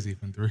is crazy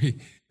from 3.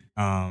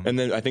 And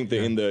then I think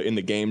in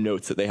the game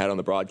notes that they had on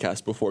the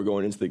broadcast before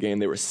going into the game,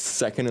 they were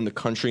 2nd in the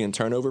country in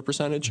turnover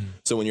percentage.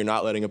 So when you're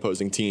not letting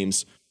opposing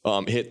teams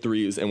hit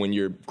threes, and when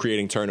you're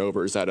creating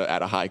turnovers at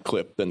a high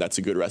clip, then that's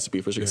a good recipe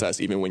for success,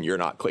 even when you're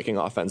not clicking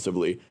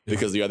offensively,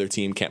 because the other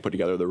team can't put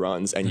together the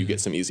runs, and you get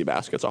some easy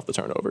baskets off the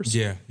turnovers.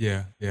 Yeah.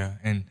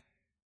 And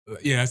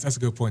that's a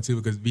good point too,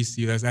 because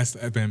VCU, that's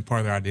been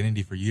part of their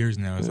identity for years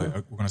now. It's like,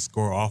 we're going to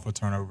score off of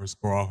turnovers,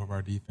 score off of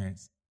our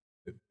defense.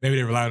 Maybe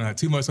they relied on that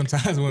too much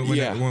sometimes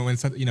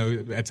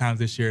when at times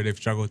this year they've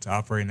struggled to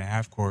operate in the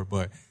half court.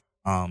 But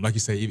like you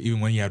say,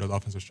 even when you have those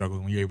offensive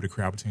struggles, when you're able to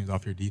create opportunities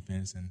off your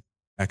defense, and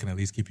that can at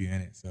least keep you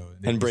in it. So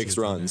and breaks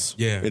runs.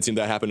 Yeah. It seemed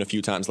that happened a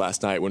few times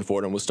last night when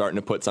Fordham was starting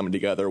to put something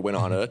together, went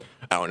on I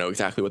don't know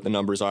exactly what the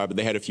numbers are, but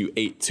they had a few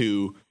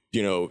 8-2,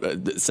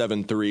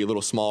 7-3,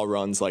 little small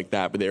runs like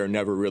that, but they were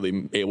never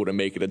really able to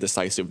make it a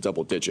decisive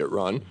double-digit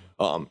run,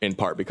 in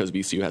part because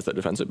VCU has that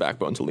defensive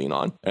backbone to lean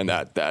on. And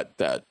that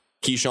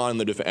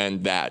Keyshawn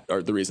and that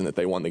are the reason that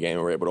they won the game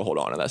and were able to hold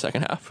on in that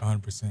second half.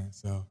 100%.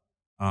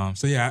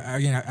 So yeah,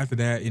 again, after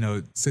that,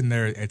 sitting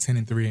there at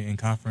 10-3 in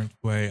conference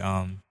play,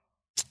 I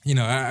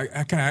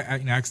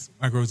asked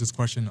Mike Rose this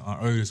question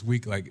earlier this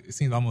week. Like, it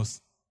seems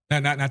almost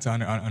not to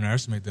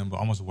underestimate them, but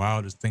almost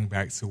wild to think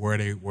back to where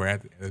they were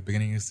at the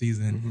beginning of the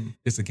season. Mm-hmm.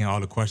 Just again, all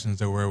the questions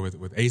there were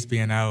with Ace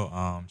being out,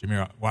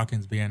 Jameer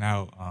Watkins being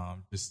out,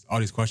 just all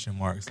these question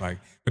marks. Like,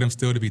 for them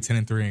still to be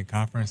 10-3 in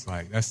conference,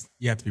 like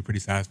you have to be pretty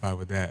satisfied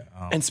with that.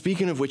 And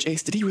speaking of which,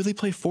 Ace, did he really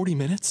play 40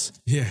 minutes?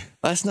 Yeah,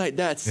 last night.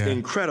 That's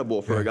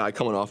incredible for a guy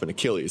coming off an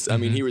Achilles. I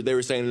mean, they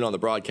were saying it on the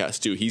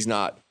broadcast too. He's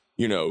not,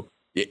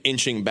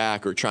 inching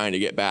back or trying to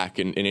get back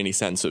in any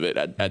sense of it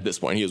at this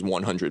point. He is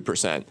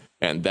 100%,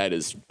 and that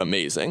is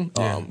amazing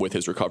with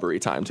his recovery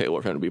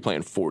timetable for him to be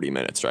playing 40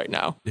 minutes right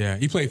now. Yeah,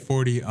 he played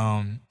 40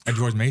 at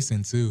George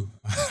Mason too.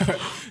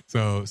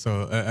 so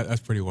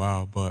that's pretty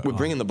wild. But we're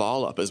bringing the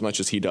ball up as much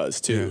as he does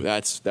too.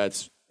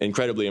 That's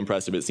incredibly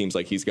impressive. It seems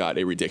like he's got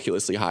a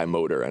ridiculously high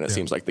motor, and it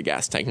seems like the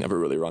gas tank never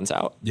really runs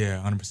out. Yeah,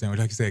 100%. Which,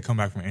 like you said, come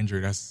back from injury,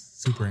 that's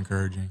super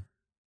encouraging.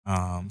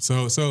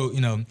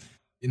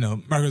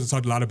 Marcus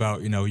talked a lot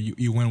about,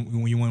 you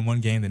win when you win one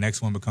game, the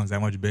next one becomes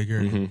that much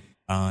bigger.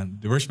 Mm-hmm.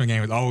 The Richmond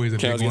game is always a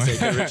big one.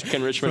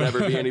 Can Richmond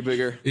ever be any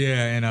bigger?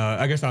 Yeah, and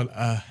I guess I'll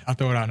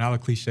throw it out another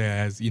cliche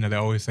as, they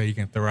always say you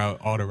can throw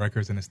out all the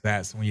records and the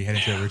stats when you head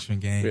into a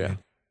Richmond game. Yeah.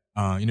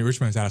 And,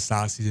 Richmond's had a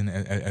solid season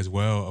as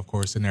well, of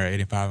course, sitting there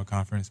at 8-5 in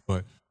conference,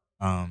 but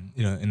and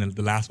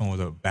the last one was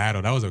a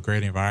battle. That was a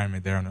great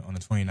environment there on the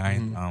 29th.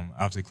 Mm-hmm.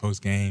 Obviously close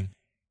game.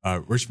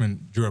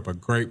 Richmond drew up a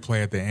great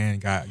play at the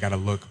end. Got a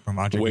look from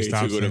Andre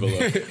Gustafson. Too good of a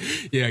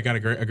look. Yeah, got a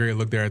great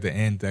look there at the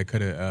end that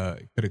could have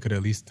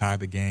at least tied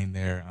the game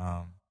there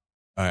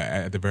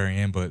at the very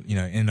end. But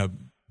ended up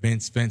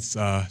Vince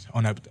on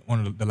one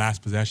of the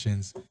last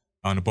possessions.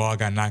 The ball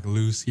got knocked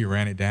loose. He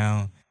ran it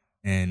down,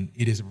 and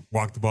he just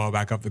walked the ball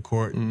back up the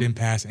court. Didn't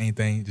pass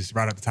anything. Just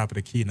right at the top of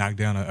the key, knocked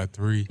down a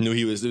three. Knew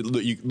he was. You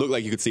looked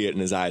like you could see it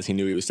in his eyes. He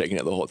knew he was taking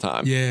it the whole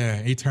time.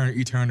 Yeah, he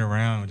turned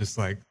around just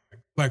like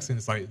flexing.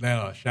 It's like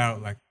that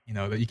shout, like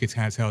that you could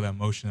kind of tell the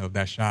emotion of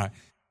that shot,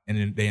 and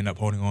then they end up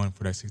holding on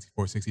for that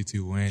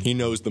 64-62 win. He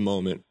knows the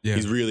moment. Yeah.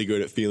 He's really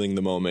good at feeling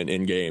the moment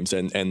in games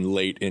and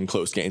late in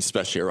close games,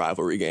 especially a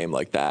rivalry game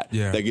like that.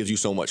 Yeah. That gives you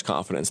so much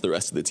confidence, the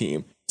rest of the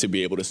team, to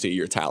be able to see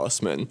your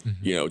talisman,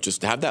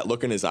 just have that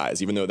look in his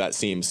eyes, even though that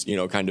seems,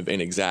 kind of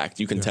inexact.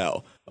 You can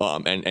tell.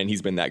 And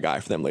he's been that guy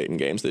for them late in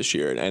games this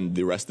year, and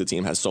the rest of the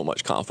team has so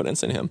much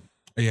confidence in him.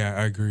 Yeah,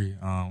 I agree.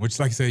 Which,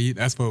 like I said,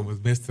 that's what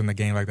was missed in the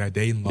game like that.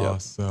 Dayton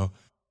lost. So,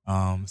 he's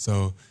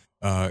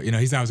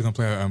obviously going to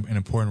play an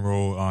important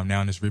role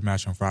now in this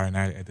rematch on Friday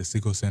night at the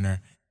Siegel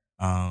Center.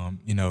 We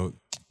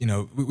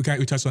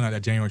touched on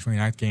that January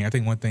 29th game. I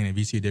think one thing that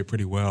VCU did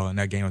pretty well in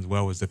that game as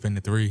well was defend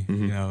the three.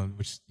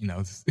 Which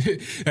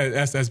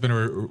that's been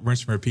a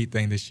rinse and repeat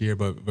thing this year.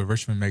 But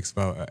Richmond makes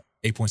about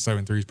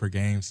 8.7 threes per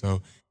game,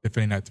 so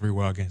defending that three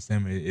well against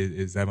them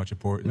is that much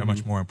important, that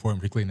much more important,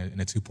 particularly in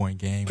a 2-point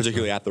game.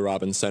 Particularly at the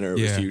Robbins Center,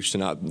 it was huge to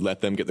not let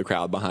them get the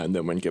crowd behind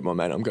them and get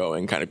momentum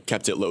going. Kind of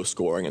kept it low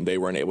scoring, and they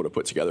weren't able to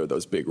put together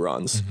those big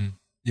runs. Mm-hmm.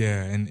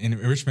 Yeah, and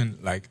Richmond,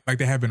 like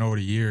they have been over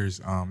the years,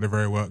 they're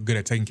very good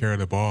at taking care of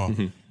the ball.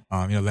 Mm-hmm.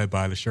 Led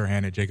by the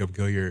sure-handed Jacob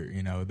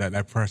Gilliard,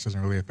 that press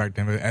doesn't really affect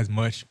them as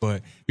much,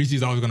 but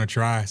VCU's always going to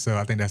try. So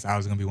I think that's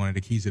always going to be one of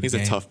the keys to the game.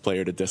 He's a tough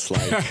player to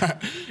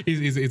dislike.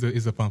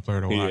 he's a fun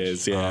player to watch. He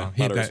is, yeah.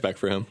 A lot of respect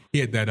for him.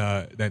 He had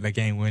that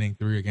game-winning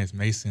three against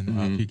Mason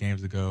a few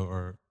games ago,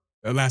 or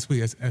last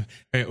week.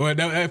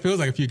 It feels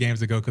like a few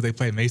games ago because they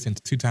played Mason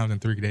 2 times in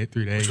 3 days.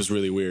 Which was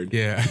really weird.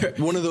 Yeah.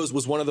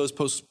 Was one of those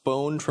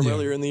postponed from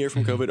earlier in the year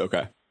from COVID?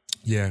 Okay.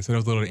 Yeah, so there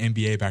was a little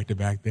NBA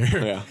back-to-back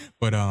there. Yeah.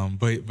 But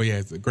yeah,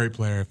 it's a great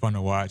player, fun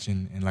to watch,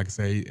 and like I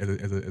say,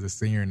 as a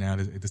senior now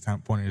at this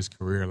point in his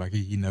career, like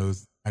he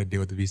knows how to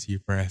deal with the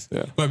VCU press.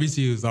 Yeah. But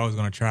VCU is always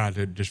going to try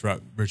to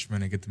disrupt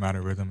Richmond and get them out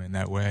of rhythm in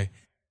that way.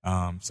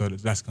 So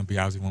that's going to be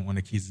obviously one of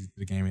the keys to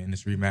the game in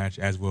this rematch,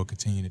 as we'll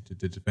continue to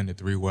defend the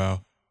three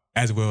well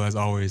as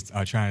always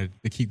trying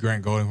to keep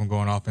Grant Golden from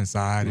going off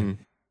inside.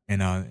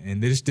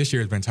 And this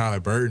year has been Tyler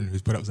Burton,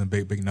 who's put up some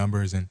big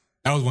numbers, and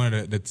that was one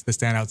of the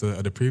standouts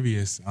of the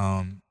previous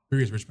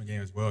Richmond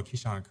game as well.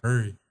 Keyshawn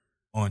Curry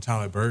on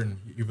Tyler Burton,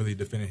 he really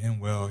defended him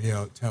well. He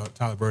held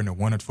Tyler Burton at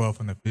 1 of 12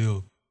 from the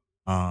field.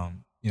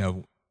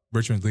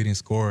 Richmond's leading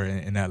scorer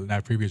in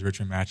that previous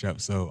Richmond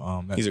matchup.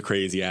 So he's a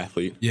crazy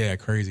athlete. Yeah,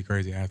 crazy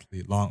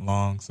athlete.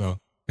 Long. So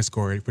can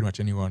score pretty much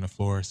anywhere on the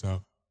floor.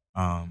 So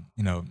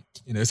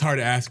it's hard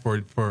to ask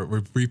for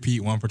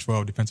repeat 1 for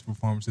 12 defensive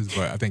performances,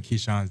 but I think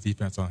Keyshawn's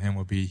defense on him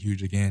will be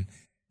huge again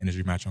in his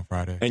rematch on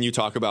Friday. And you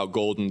talk about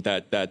Golden,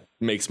 that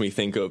makes me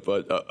think of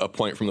a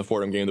point from the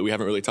Fordham game that we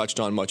haven't really touched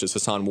on much, is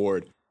Hassan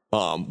Ward.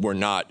 we're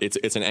not.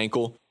 It's an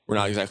ankle. We're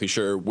not exactly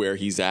sure where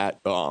he's at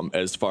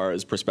as far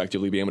as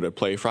prospectively being able to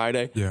play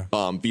Friday. Yeah.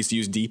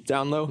 VCU's deep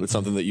down low. That's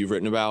something that you've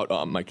written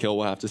about. Michael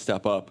will have to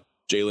step up.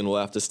 Jalen will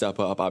have to step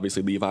up.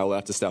 Obviously, Levi will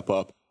have to step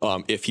up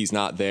if he's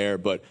not there.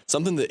 But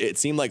something that it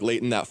seemed like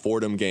late in that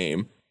Fordham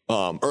game,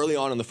 early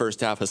on in the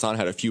first half, Hassan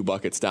had a few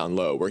buckets down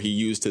low where he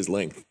used his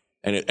length.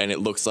 And it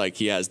looks like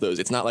he has those.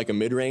 It's not like a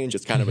mid-range.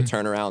 It's kind of a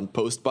turnaround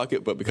post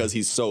bucket. But because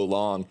he's so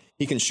long,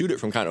 he can shoot it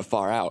from kind of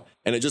far out.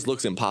 And it just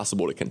looks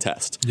impossible to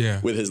contest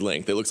with his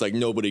length. It looks like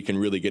nobody can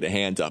really get a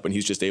hand up. And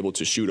he's just able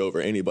to shoot over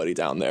anybody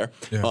down there.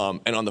 Yeah.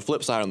 And on the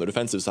flip side, on the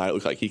defensive side, it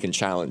looks like he can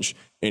challenge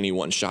any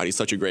one shot. He's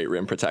such a great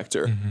rim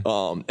protector.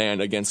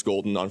 And against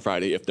Golden on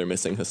Friday, if they're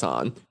missing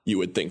Hassan, you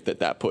would think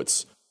that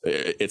puts...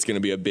 It's going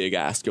to be a big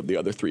ask of the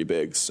other three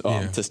bigs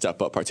to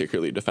step up,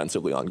 particularly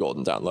defensively on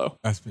Golden down low.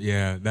 That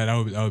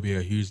would be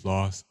a huge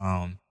loss.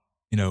 After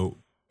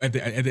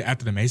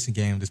the Mason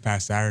game this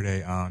past Saturday,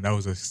 that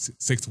was a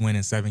 6 win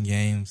in 7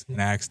 games.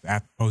 And I asked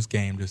after post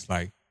game just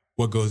like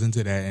what goes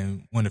into that.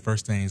 And one of the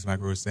first things Mike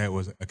Rose said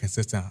was a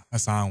consistent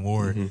Hassan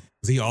Ward,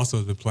 because he also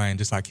has been playing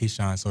just like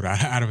Keyshawn, sort of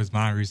out of his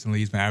mind recently.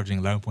 He's been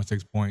averaging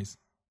 11.6 points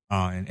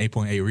and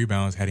 8.8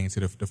 rebounds heading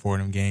into the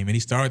Fordham game. And he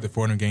started the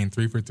Fordham game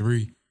 3 for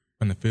 3.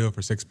 From the field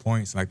for 6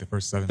 points, like the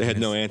first 7 They minutes.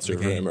 had no answer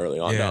for him early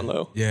on down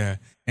low. Yeah.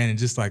 And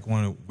just like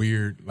one of the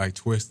weird like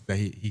twists that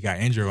he got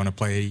injured on a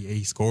play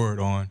he scored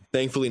on.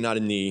 Thankfully not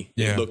a knee.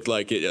 Yeah. It looked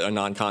like a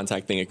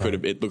non-contact thing. It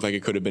looked like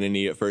it could have been a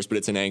knee at first, but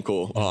it's an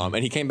ankle.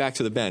 And he came back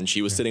to the bench.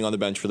 He was sitting on the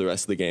bench for the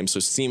rest of the game, so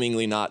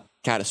seemingly not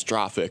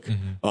catastrophic.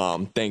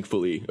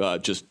 Thankfully,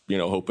 just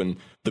hoping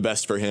the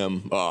best for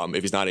him.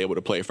 If he's not able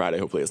to play Friday,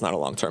 hopefully it's not a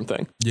long-term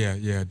thing.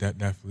 Yeah,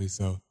 definitely.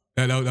 So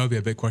that would be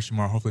a big question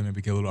mark. Hopefully,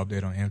 maybe get a little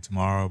update on him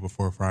tomorrow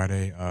before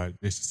Friday,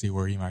 just to see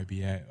where he might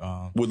be at.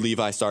 Would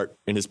Levi start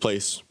in his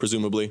place,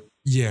 presumably?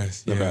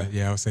 Yes. Okay.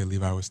 Yeah, I would say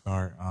Levi would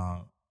start.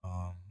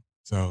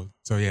 But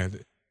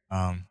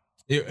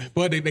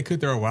they could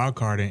throw a wild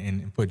card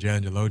and put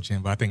Jalen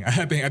DeLoach, but I think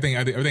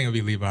it'll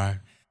be Levi.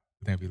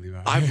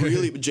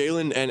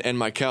 Jalen and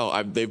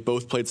Michael, they've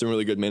both played some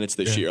really good minutes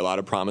this year. A lot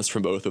of promise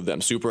from both of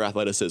them. Super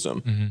athleticism.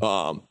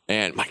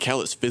 And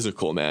Michael is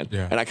physical, man.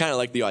 Yeah. And I kind of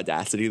like the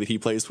audacity that he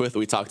plays with.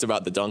 We talked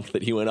about the dunk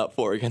that he went up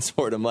for against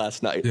Fordham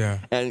last night. Yeah.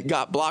 And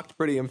got blocked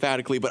pretty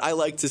emphatically. But I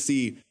like to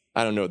see,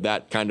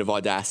 that kind of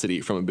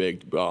audacity from a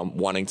big,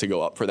 wanting to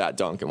go up for that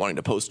dunk and wanting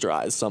to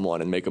posterize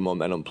someone and make a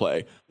momentum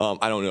play.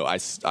 I don't know.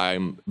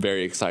 I'm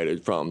very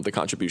excited from the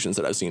contributions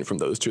that I've seen from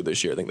those two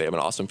this year. I think they have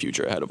an awesome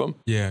future ahead of them.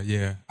 Yeah.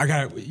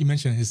 You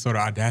mentioned his sort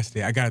of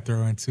audacity. I got to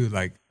throw in too.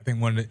 Like I think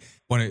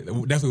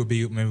definitely would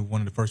be maybe one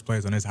of the first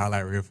plays on his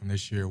highlight reel from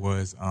this year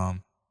was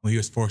when he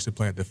was forced to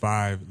play at the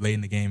 5 late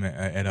in the game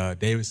at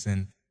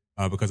Davidson.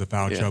 Because of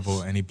foul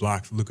trouble, and he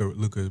blocked Luka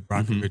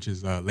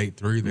Brockovich's late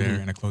 3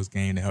 there in a close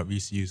game to help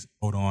VCU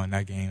hold on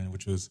that game,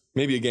 which was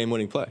maybe a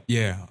game-winning play.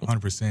 Yeah,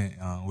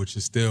 100%, which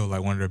is still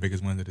like one of their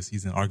biggest wins of the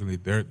season,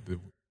 arguably the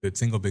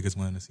single biggest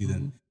win of the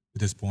season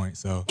at this point.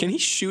 So can he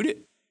shoot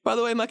it? By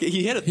the way, Mike,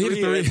 he hit a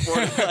 3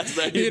 last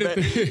night.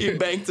 He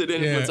banked it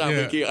in for Tom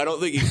McKee. I don't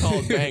think he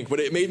called bank,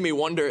 but it made me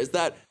wonder, is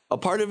that a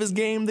part of his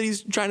game that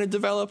he's trying to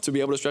develop to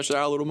be able to stretch it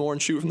out a little more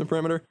and shoot from the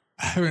perimeter?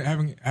 I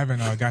haven't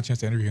got a chance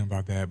to interview him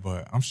about that,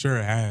 but I'm sure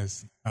it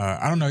has.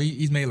 I don't know.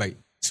 He's made like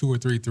 2 or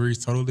 3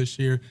 threes total this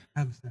year.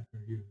 I have a stat for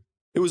you.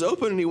 It was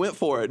open and he went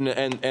for it,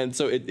 and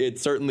so it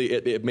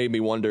certainly made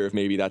me wonder if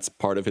maybe that's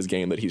part of his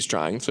game that he's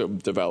trying to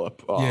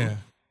develop.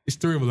 It's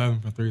 3 of 11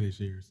 from 3 this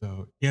year,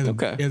 so he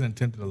hasn't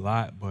attempted a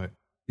lot, but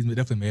he's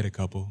definitely made a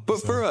couple.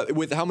 But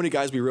with how many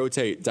guys we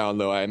rotate down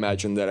low, I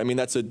imagine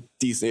that's a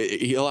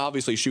decent. He'll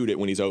obviously shoot it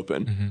when he's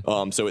open.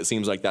 So it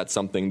seems like that's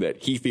something that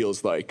he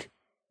feels like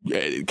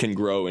can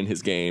grow in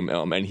his game,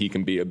 and he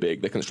can be a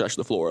big that can stretch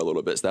the floor a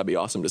little bit. So that'd be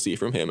awesome to see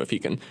from him if he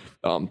can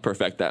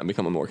perfect that and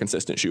become a more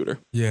consistent shooter.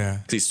 Yeah,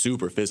 because he's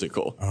super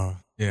physical. Oh,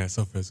 yeah,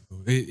 so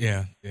physical.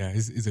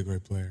 He's a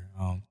great player.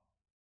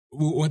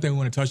 One thing we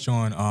want to touch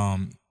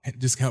on,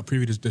 just help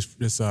preview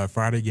this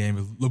Friday game,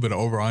 a little bit of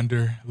over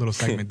under, a little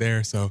segment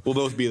there. So we'll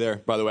both be there.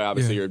 By the way,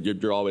 obviously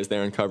you're always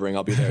there and covering.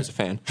 I'll be there as a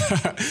fan.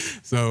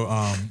 So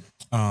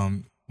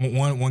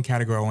one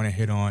category I want to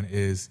hit on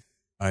is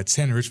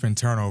 10 Richmond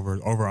turnovers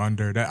over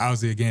under. That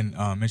obviously again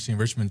mentioning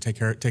Richmond take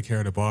care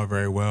of the ball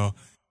very well.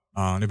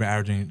 They've been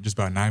averaging just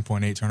about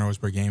 9.8 turnovers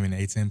per game in the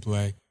A-10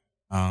 play.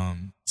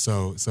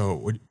 So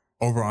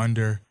over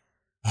under,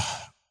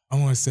 I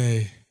want to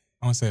say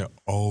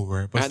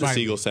over. But at the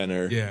Siegel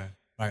Center, yeah,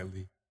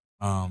 slightly.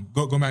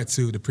 Go back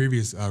to the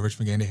previous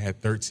Richmond game. They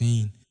had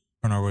 13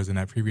 turnovers in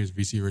that previous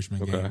VC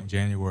Richmond game in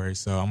January.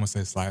 So I'm gonna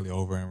say slightly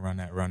over and run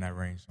that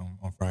range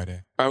on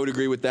Friday. I would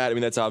agree with that. I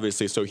mean, that's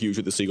obviously so huge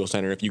with the Siegel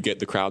Center. If you get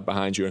the crowd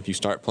behind you and if you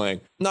start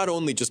playing not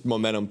only just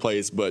momentum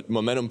plays, but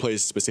momentum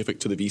plays specific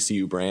to the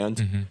VCU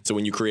brand. So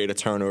when you create a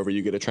turnover,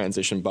 you get a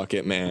transition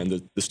bucket, man,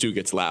 the stew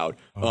gets loud.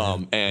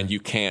 You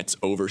can't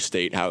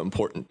overstate how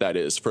important that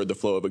is for the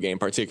flow of a game,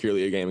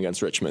 particularly a game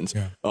against Richmond,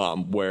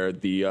 where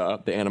the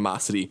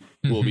animosity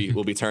will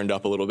be turned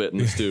up a little bit in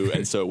the stew.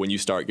 And so when you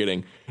start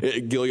getting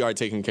Gilliard Bernard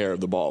taking care of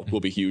the ball will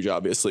be huge,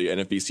 obviously. And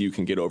if VCU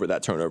can get over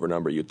that turnover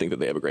number, you'd think that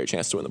they have a great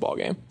chance to win the ball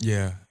game.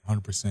 Yeah,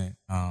 100%.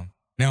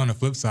 Now on the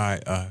flip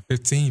side,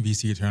 15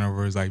 VCU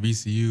turnovers. Like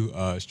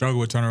VCU struggle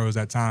with turnovers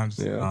at times.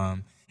 Yeah.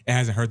 It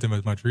hasn't hurt them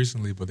as much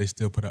recently, but they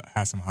still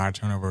had some high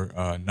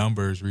turnover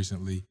numbers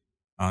recently.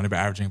 They've been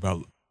averaging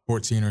about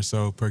 14 or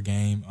so per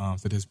game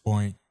to this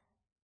point.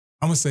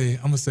 I'm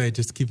gonna say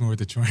just keeping with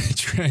the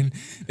trend.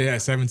 They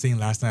had 17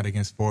 last night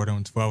against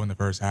Fordham, 12 in the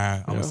first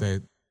half. I'm gonna say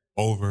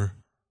over,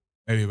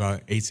 maybe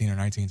about 18 or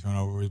 19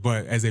 turnovers.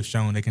 But as they've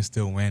shown, they can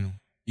still win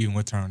even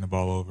with turning the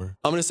ball over.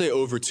 I'm going to say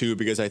over 2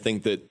 because I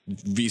think that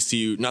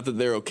VCU, not that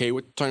they're okay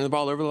with turning the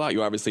ball over a lot,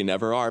 you obviously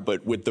never are,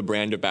 but with the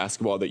brand of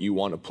basketball that you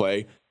want to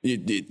play,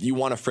 you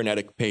want a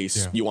frenetic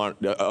pace, you want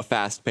a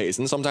fast pace,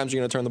 and sometimes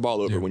you're going to turn the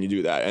ball over when you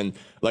do that. And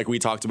like we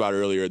talked about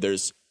earlier,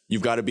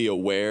 you've got to be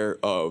aware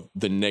of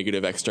the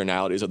negative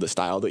externalities of the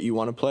style that you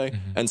want to play.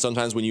 Mm-hmm. And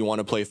sometimes when you want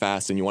to play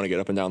fast and you want to get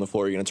up and down the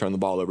floor, you're going to turn the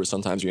ball over.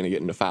 Sometimes you're going to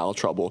get into foul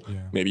trouble. Yeah.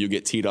 Maybe you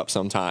get teed up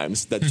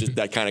sometimes. That's just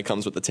that kind of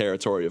comes with the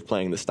territory of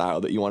playing the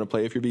style that you want to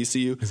play if you're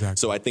VCU. Exactly.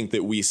 So I think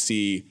that we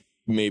see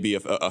maybe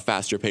a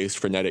faster paced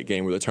frenetic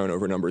game where the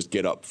turnover numbers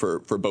get up for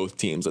both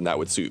teams, and that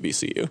would suit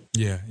VCU.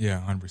 Yeah,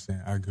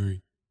 100%. I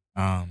agree.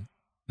 Now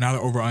the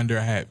over-under,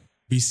 I had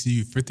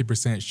VCU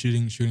 50%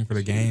 shooting for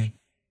the game.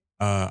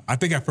 I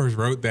think I first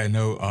wrote that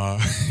note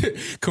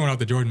coming off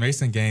the Jordan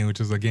Mason game, which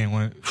was,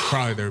 again,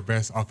 probably their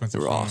best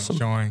offensive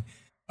showing.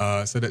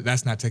 So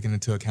that's not taking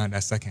into account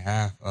that second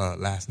half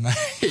last night.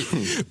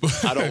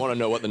 But, I don't want to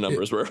know what the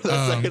numbers were for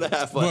the second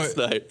half last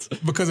night.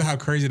 Because of how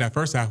crazy that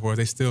first half was,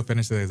 they still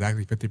finished at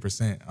exactly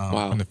 50%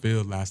 from the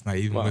field last night,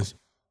 even with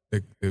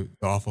the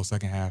awful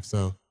second half.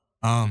 So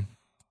I'm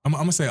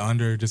going to say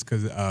under just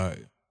because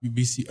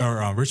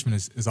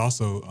Richmond is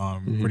also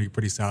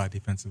pretty solid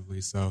defensively.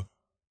 So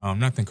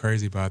nothing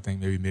crazy, but I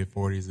think maybe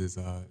mid-40s is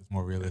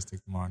more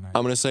realistic tomorrow night.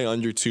 I'm going to say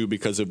under 2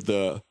 because of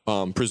the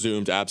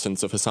presumed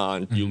absence of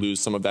Hassan. You lose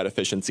some of that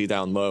efficiency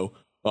down low.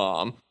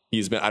 I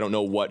don't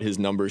know what his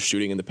numbers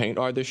shooting in the paint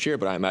are this year,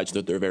 but I imagine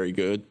that they're very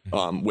good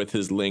with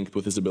his length,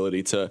 with his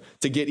ability to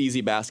get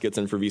easy baskets,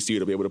 and for VCU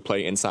to be able to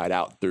play inside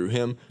out through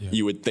him. Yeah.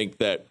 You would think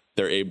that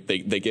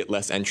they get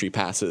less entry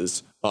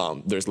passes.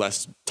 There's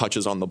less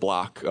touches on the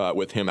block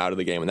with him out of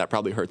the game, and that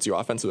probably hurts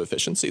your offensive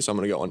efficiency. So I'm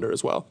going to go under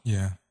as well.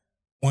 Yeah.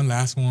 One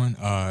last one,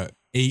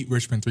 8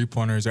 Richmond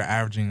three-pointers. They're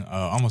averaging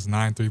almost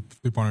 9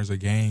 three-pointers a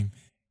game.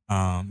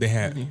 They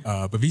had,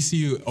 but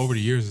VCU over the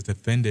years has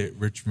defended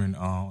Richmond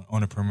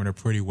on the perimeter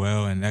pretty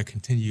well, and that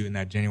continued in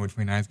that January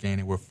 29th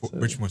game where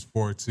Richmond was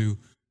 4-2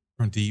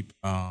 from deep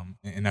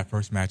in that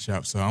first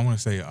matchup. So I want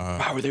to say,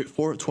 wow, were they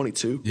 4 of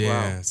 22?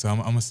 Yeah, wow. So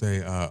I'm going to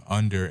say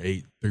under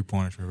 8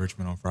 three-pointers for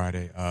Richmond on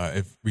Friday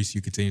if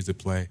VCU continues to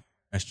play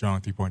a strong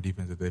three-point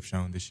defense that they've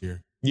shown this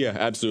year. Yeah,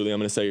 absolutely. I'm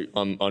going to say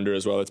under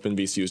as well. It's been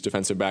VCU's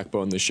defensive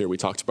backbone this year. We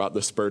talked about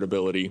the spurt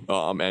ability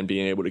and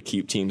being able to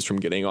keep teams from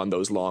getting on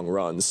those long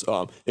runs.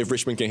 If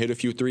Richmond can hit a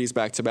few threes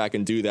back-to-back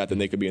and do that, then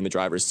they could be in the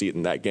driver's seat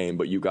in that game.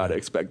 But you got to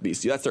expect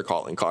VCU. That's their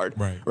calling card.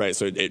 Right?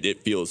 So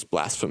it feels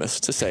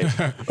blasphemous to say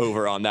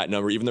over on that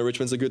number, even though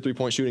Richmond's a good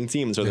three-point shooting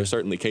team, so they're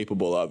certainly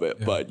capable of it.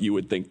 Yeah. But you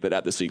would think that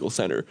at the Siegel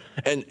Center.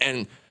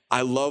 And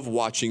I love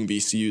watching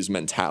VCU's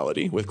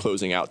mentality with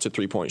closing out to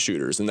three-point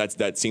shooters, and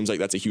that seems like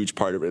that's a huge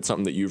part of it. It's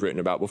something that you've written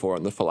about before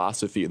on the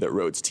philosophy that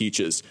Rhodes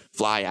teaches.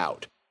 Fly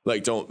out.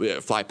 Like,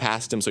 don't fly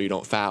past him so you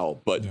don't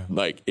foul, but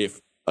like if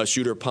a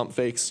shooter pump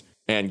fakes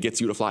and gets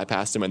you to fly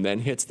past him and then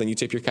hits, then you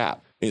tip your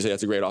cap. And you say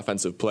that's a great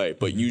offensive play.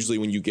 But usually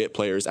when you get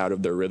players out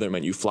of their rhythm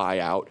and you fly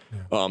out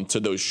to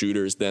those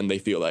shooters, then they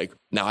feel like,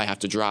 now I have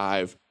to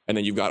drive, and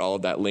then you've got all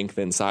of that length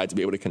inside to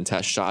be able to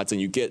contest shots,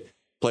 and you get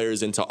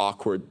players into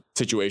awkward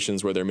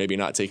situations where they're maybe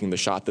not taking the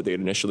shot that they had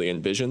initially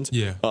envisioned.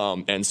 Yeah.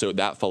 And so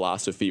that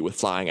philosophy with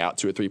flying out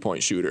to a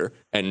three-point shooter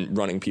and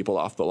running people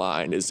off the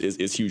line is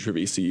huge for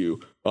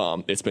VCU.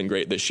 It's been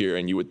great this year,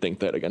 and you would think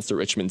that against a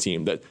Richmond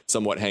team that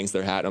somewhat hangs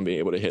their hat on being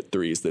able to hit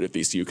threes, that if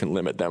VCU can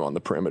limit them on the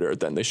perimeter,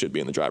 then they should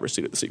be in the driver's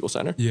seat at the Siegel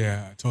Center.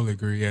 Yeah, I totally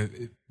agree. Yeah,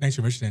 thanks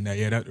for mentioning that.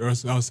 Yeah, that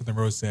was something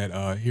Rose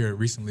said here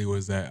recently,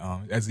 was that,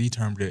 as he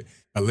termed it,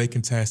 a late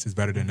contest is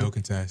better than no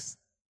contest.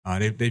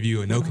 They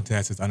view a no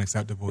contest as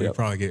unacceptable. You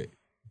probably get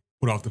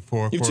put off the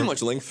floor. You have too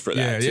much length for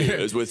that,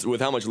 too. With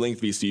how much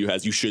length VCU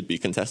has, you should be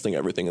contesting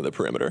everything in the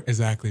perimeter.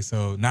 Exactly.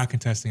 So not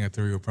contesting a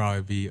three will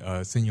probably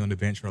be send you on the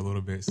bench for a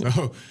little bit.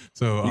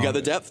 So you got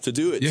the depth to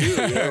do it,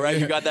 too, right?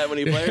 You got that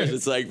many players.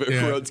 It's like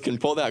Rhodes can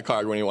pull that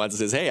card when he wants. It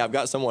says, hey, I've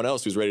got someone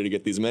else who's ready to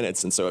get these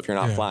minutes. And so if you're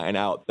not flying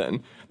out,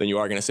 then you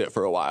are going to sit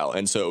for a while.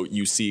 And so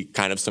you see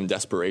kind of some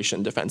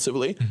desperation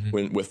defensively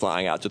with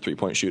flying out to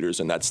three-point shooters,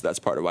 and that's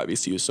part of why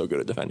VCU is so good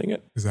at defending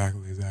it.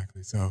 Exactly.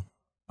 So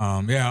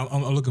I'm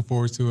looking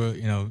forward to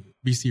it.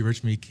 BC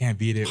Richmond can't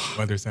beat it,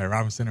 whether it's at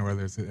Robinson or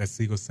whether it's at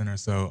Siegel Center.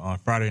 So on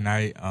Friday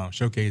night,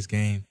 showcase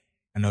game,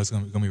 I know it's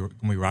going to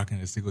be rocking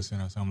at Siegel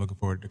Center, so I'm looking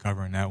forward to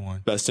covering that one.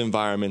 Best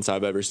environments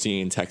I've ever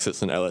seen,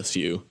 Texas and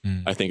LSU.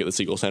 I think at the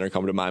Siegel Center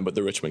come to mind, but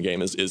the Richmond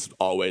game is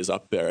always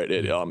up there.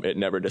 It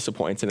never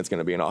disappoints, and it's going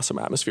to be an awesome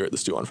atmosphere at the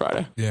Stew on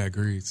Friday. Yeah,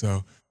 agreed.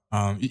 So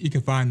You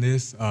can find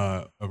this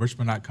at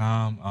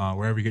Richmond.com,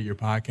 wherever you get your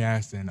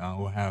podcast, and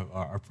we'll have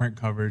our print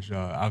coverage.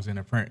 I was in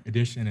a print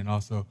edition, and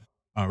also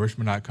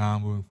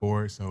Richmond.com moving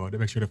forward. So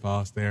make sure to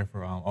follow us there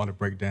for all the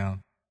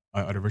breakdown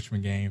of the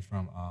Richmond game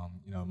from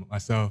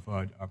myself,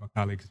 my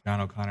colleagues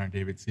John O'Connor and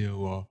David Teal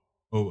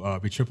will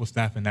be triple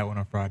staffing that one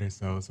on Friday.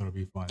 So it'll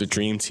be fun. The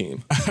dream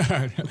team.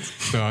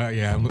 So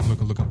I'm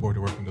looking forward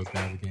to working with those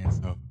guys again.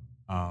 So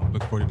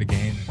looking forward to the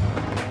game,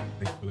 and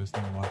thanks for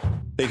listening and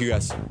watching. Thank you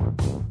guys.